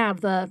likes to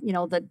have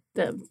the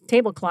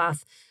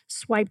tablecloth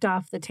swiped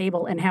off the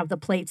table and have the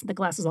plates and the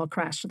glasses all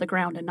crash to the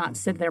ground and not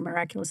sit there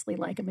miraculously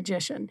like a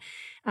magician.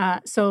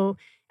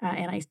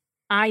 And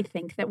I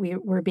think that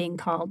we're being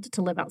called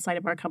to live outside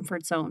of our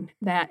comfort zone.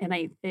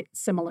 It's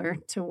similar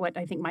to what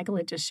I think Michael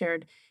had just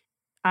shared.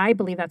 I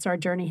believe that's our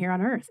journey here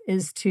on earth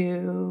is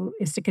to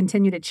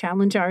continue to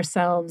challenge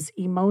ourselves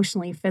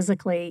emotionally,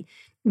 physically,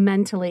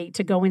 mentally,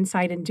 to go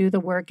inside and do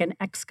the work and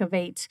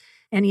excavate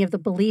any of the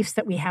beliefs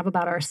that we have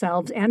about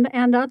ourselves and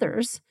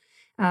others.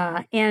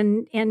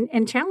 And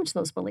challenge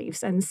those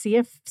beliefs and see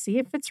if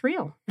it's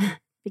real,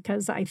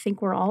 because I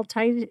think we're all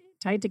tied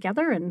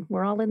together and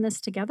we're all in this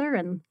together,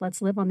 and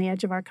let's live on the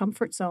edge of our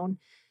comfort zone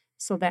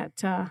so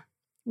that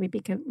we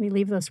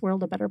leave this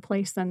world a better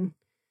place than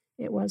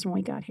it was when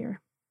we got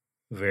here.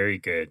 Very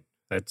good.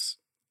 That's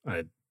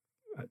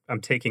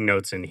I'm taking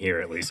notes in here,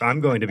 at least.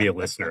 I'm going to be a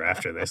listener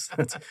after this.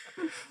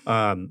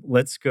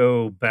 Let's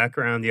go back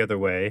around the other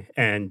way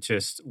and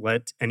just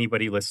let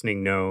anybody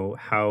listening know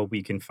how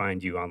we can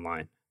find you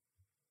online.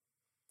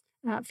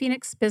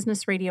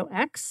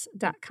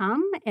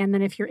 PhoenixBusinessRadioX.com. And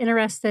then if you're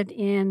interested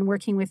in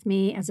working with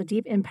me as a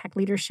deep impact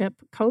leadership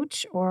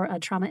coach or a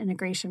trauma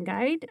integration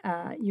guide,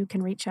 you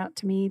can reach out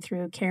to me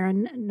through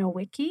Karen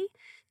Nowicki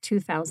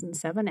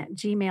 2007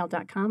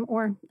 @gmail.com,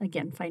 or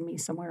again, find me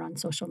somewhere on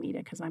social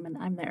media because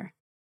I'm there.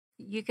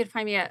 You could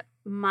find me at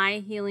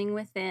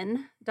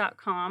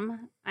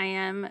myhealingwithin.com. I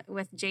am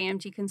with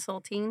JMG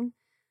Consulting.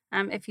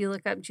 If you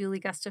look up Julie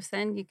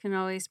Gustafson, you can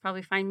always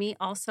probably find me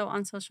also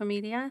on social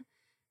media.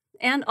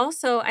 And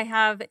also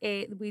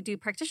we do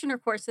practitioner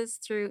courses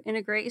through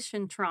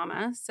Integration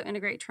Trauma. So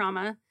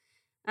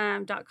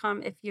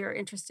integratetrauma.com. If you're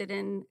interested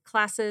in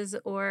classes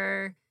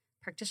or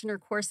practitioner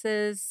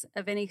courses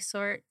of any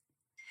sort,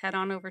 head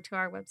on over to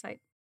our website.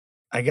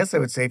 I guess I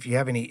would say if you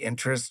have any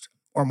interest,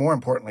 or more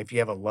importantly, if you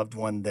have a loved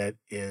one that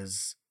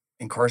is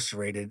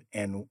incarcerated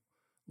and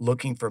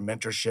looking for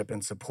mentorship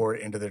and support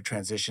into their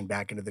transition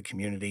back into the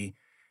community,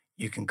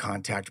 you can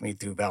contact me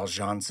through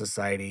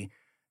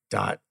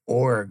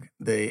valjeansociety.org.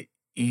 The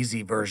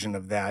easy version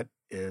of that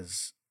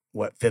is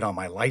what fit on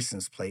my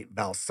license plate,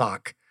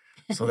 Valsoc.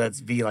 So that's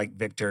V like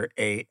Victor,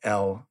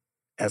 A-L,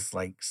 S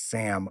like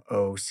Sam,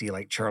 O, C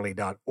like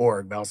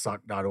Charlie.org,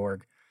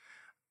 valsoc.org.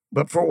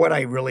 But for what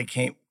I really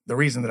the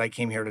reason that I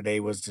came here today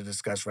was to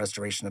discuss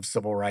restoration of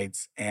civil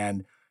rights.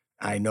 And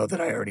I know that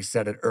I already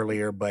said it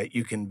earlier, but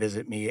you can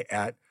visit me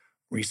at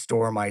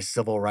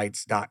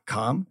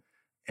restoremycivilrights.com.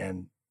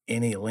 And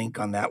any link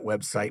on that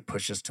website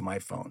pushes to my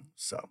phone.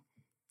 So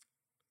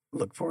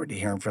look forward to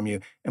hearing from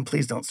you. And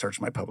please don't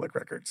search my public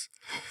records.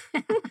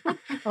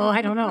 Oh,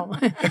 I don't know.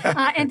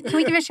 And can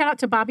we give a shout out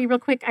to Bobby real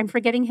quick? I'm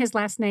forgetting his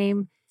last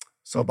name.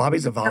 So Bobby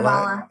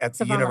Zavala at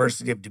the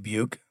University of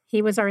Dubuque.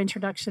 He was our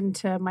introduction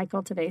to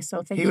Michael today,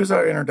 so thank you. He was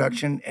our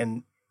introduction,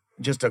 and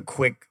just a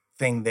quick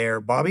thing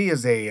there. Bobby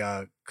is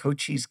a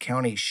Cochise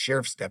County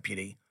Sheriff's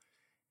Deputy,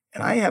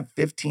 and I have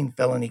 15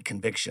 felony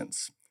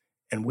convictions,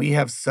 and we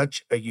have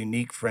such a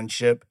unique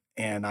friendship,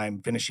 and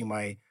I'm finishing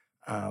my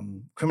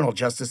criminal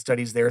justice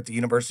studies there at the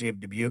University of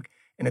Dubuque,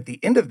 and at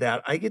the end of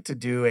that, I get to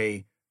do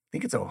I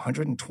think it's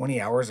 120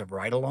 hours of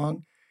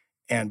ride-along,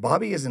 and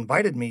Bobby has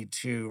invited me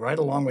to ride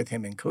along with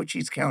him in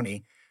Cochise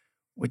County,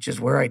 which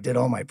is where I did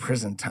all my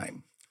prison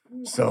time.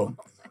 So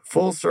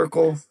full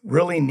circle,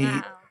 really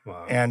neat.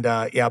 Wow. And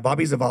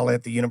Bobby Zavala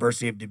at the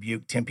University of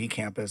Dubuque Tempe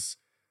campus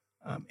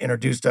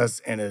introduced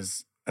us and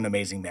is an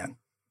amazing man.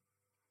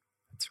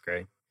 That's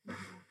great.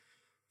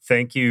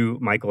 Thank you,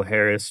 Michael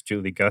Harris,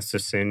 Julie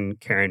Gustafson,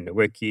 Karen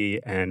Nowicki,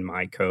 and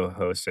my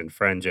co-host and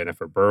friend,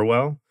 Jennifer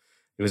Burwell.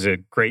 It was a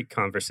great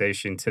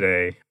conversation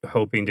today,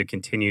 hoping to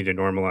continue to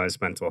normalize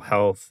mental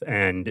health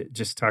and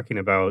just talking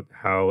about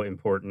how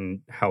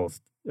important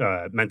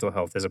mental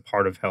health as a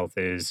part of health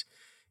is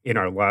in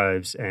our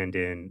lives and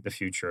in the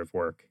future of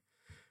work.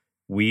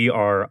 We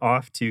are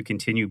off to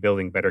continue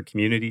building better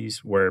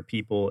communities where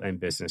people and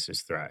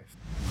businesses thrive.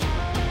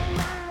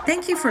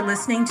 Thank you for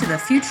listening to the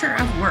Future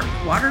of Work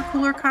Water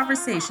Cooler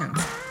Conversations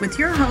with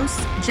your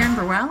hosts, Jen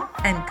Burwell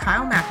and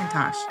Kyle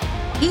McIntosh.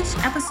 Each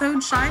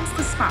episode shines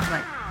the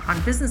spotlight on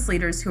business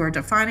leaders who are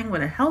defining what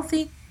a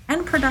healthy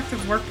and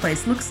productive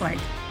workplace looks like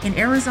in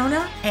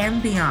Arizona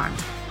and beyond.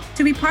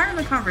 To be part of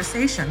the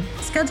conversation,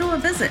 schedule a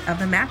visit of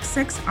the Max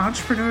 6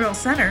 Entrepreneurial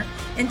Center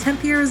in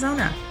Tempe,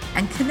 Arizona,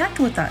 and connect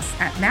with us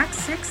at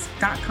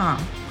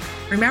max6.com.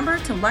 Remember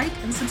to like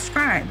and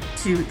subscribe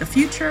to the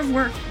Future of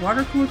Work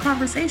Water Cooler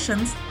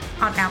Conversations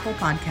on Apple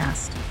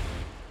Podcast.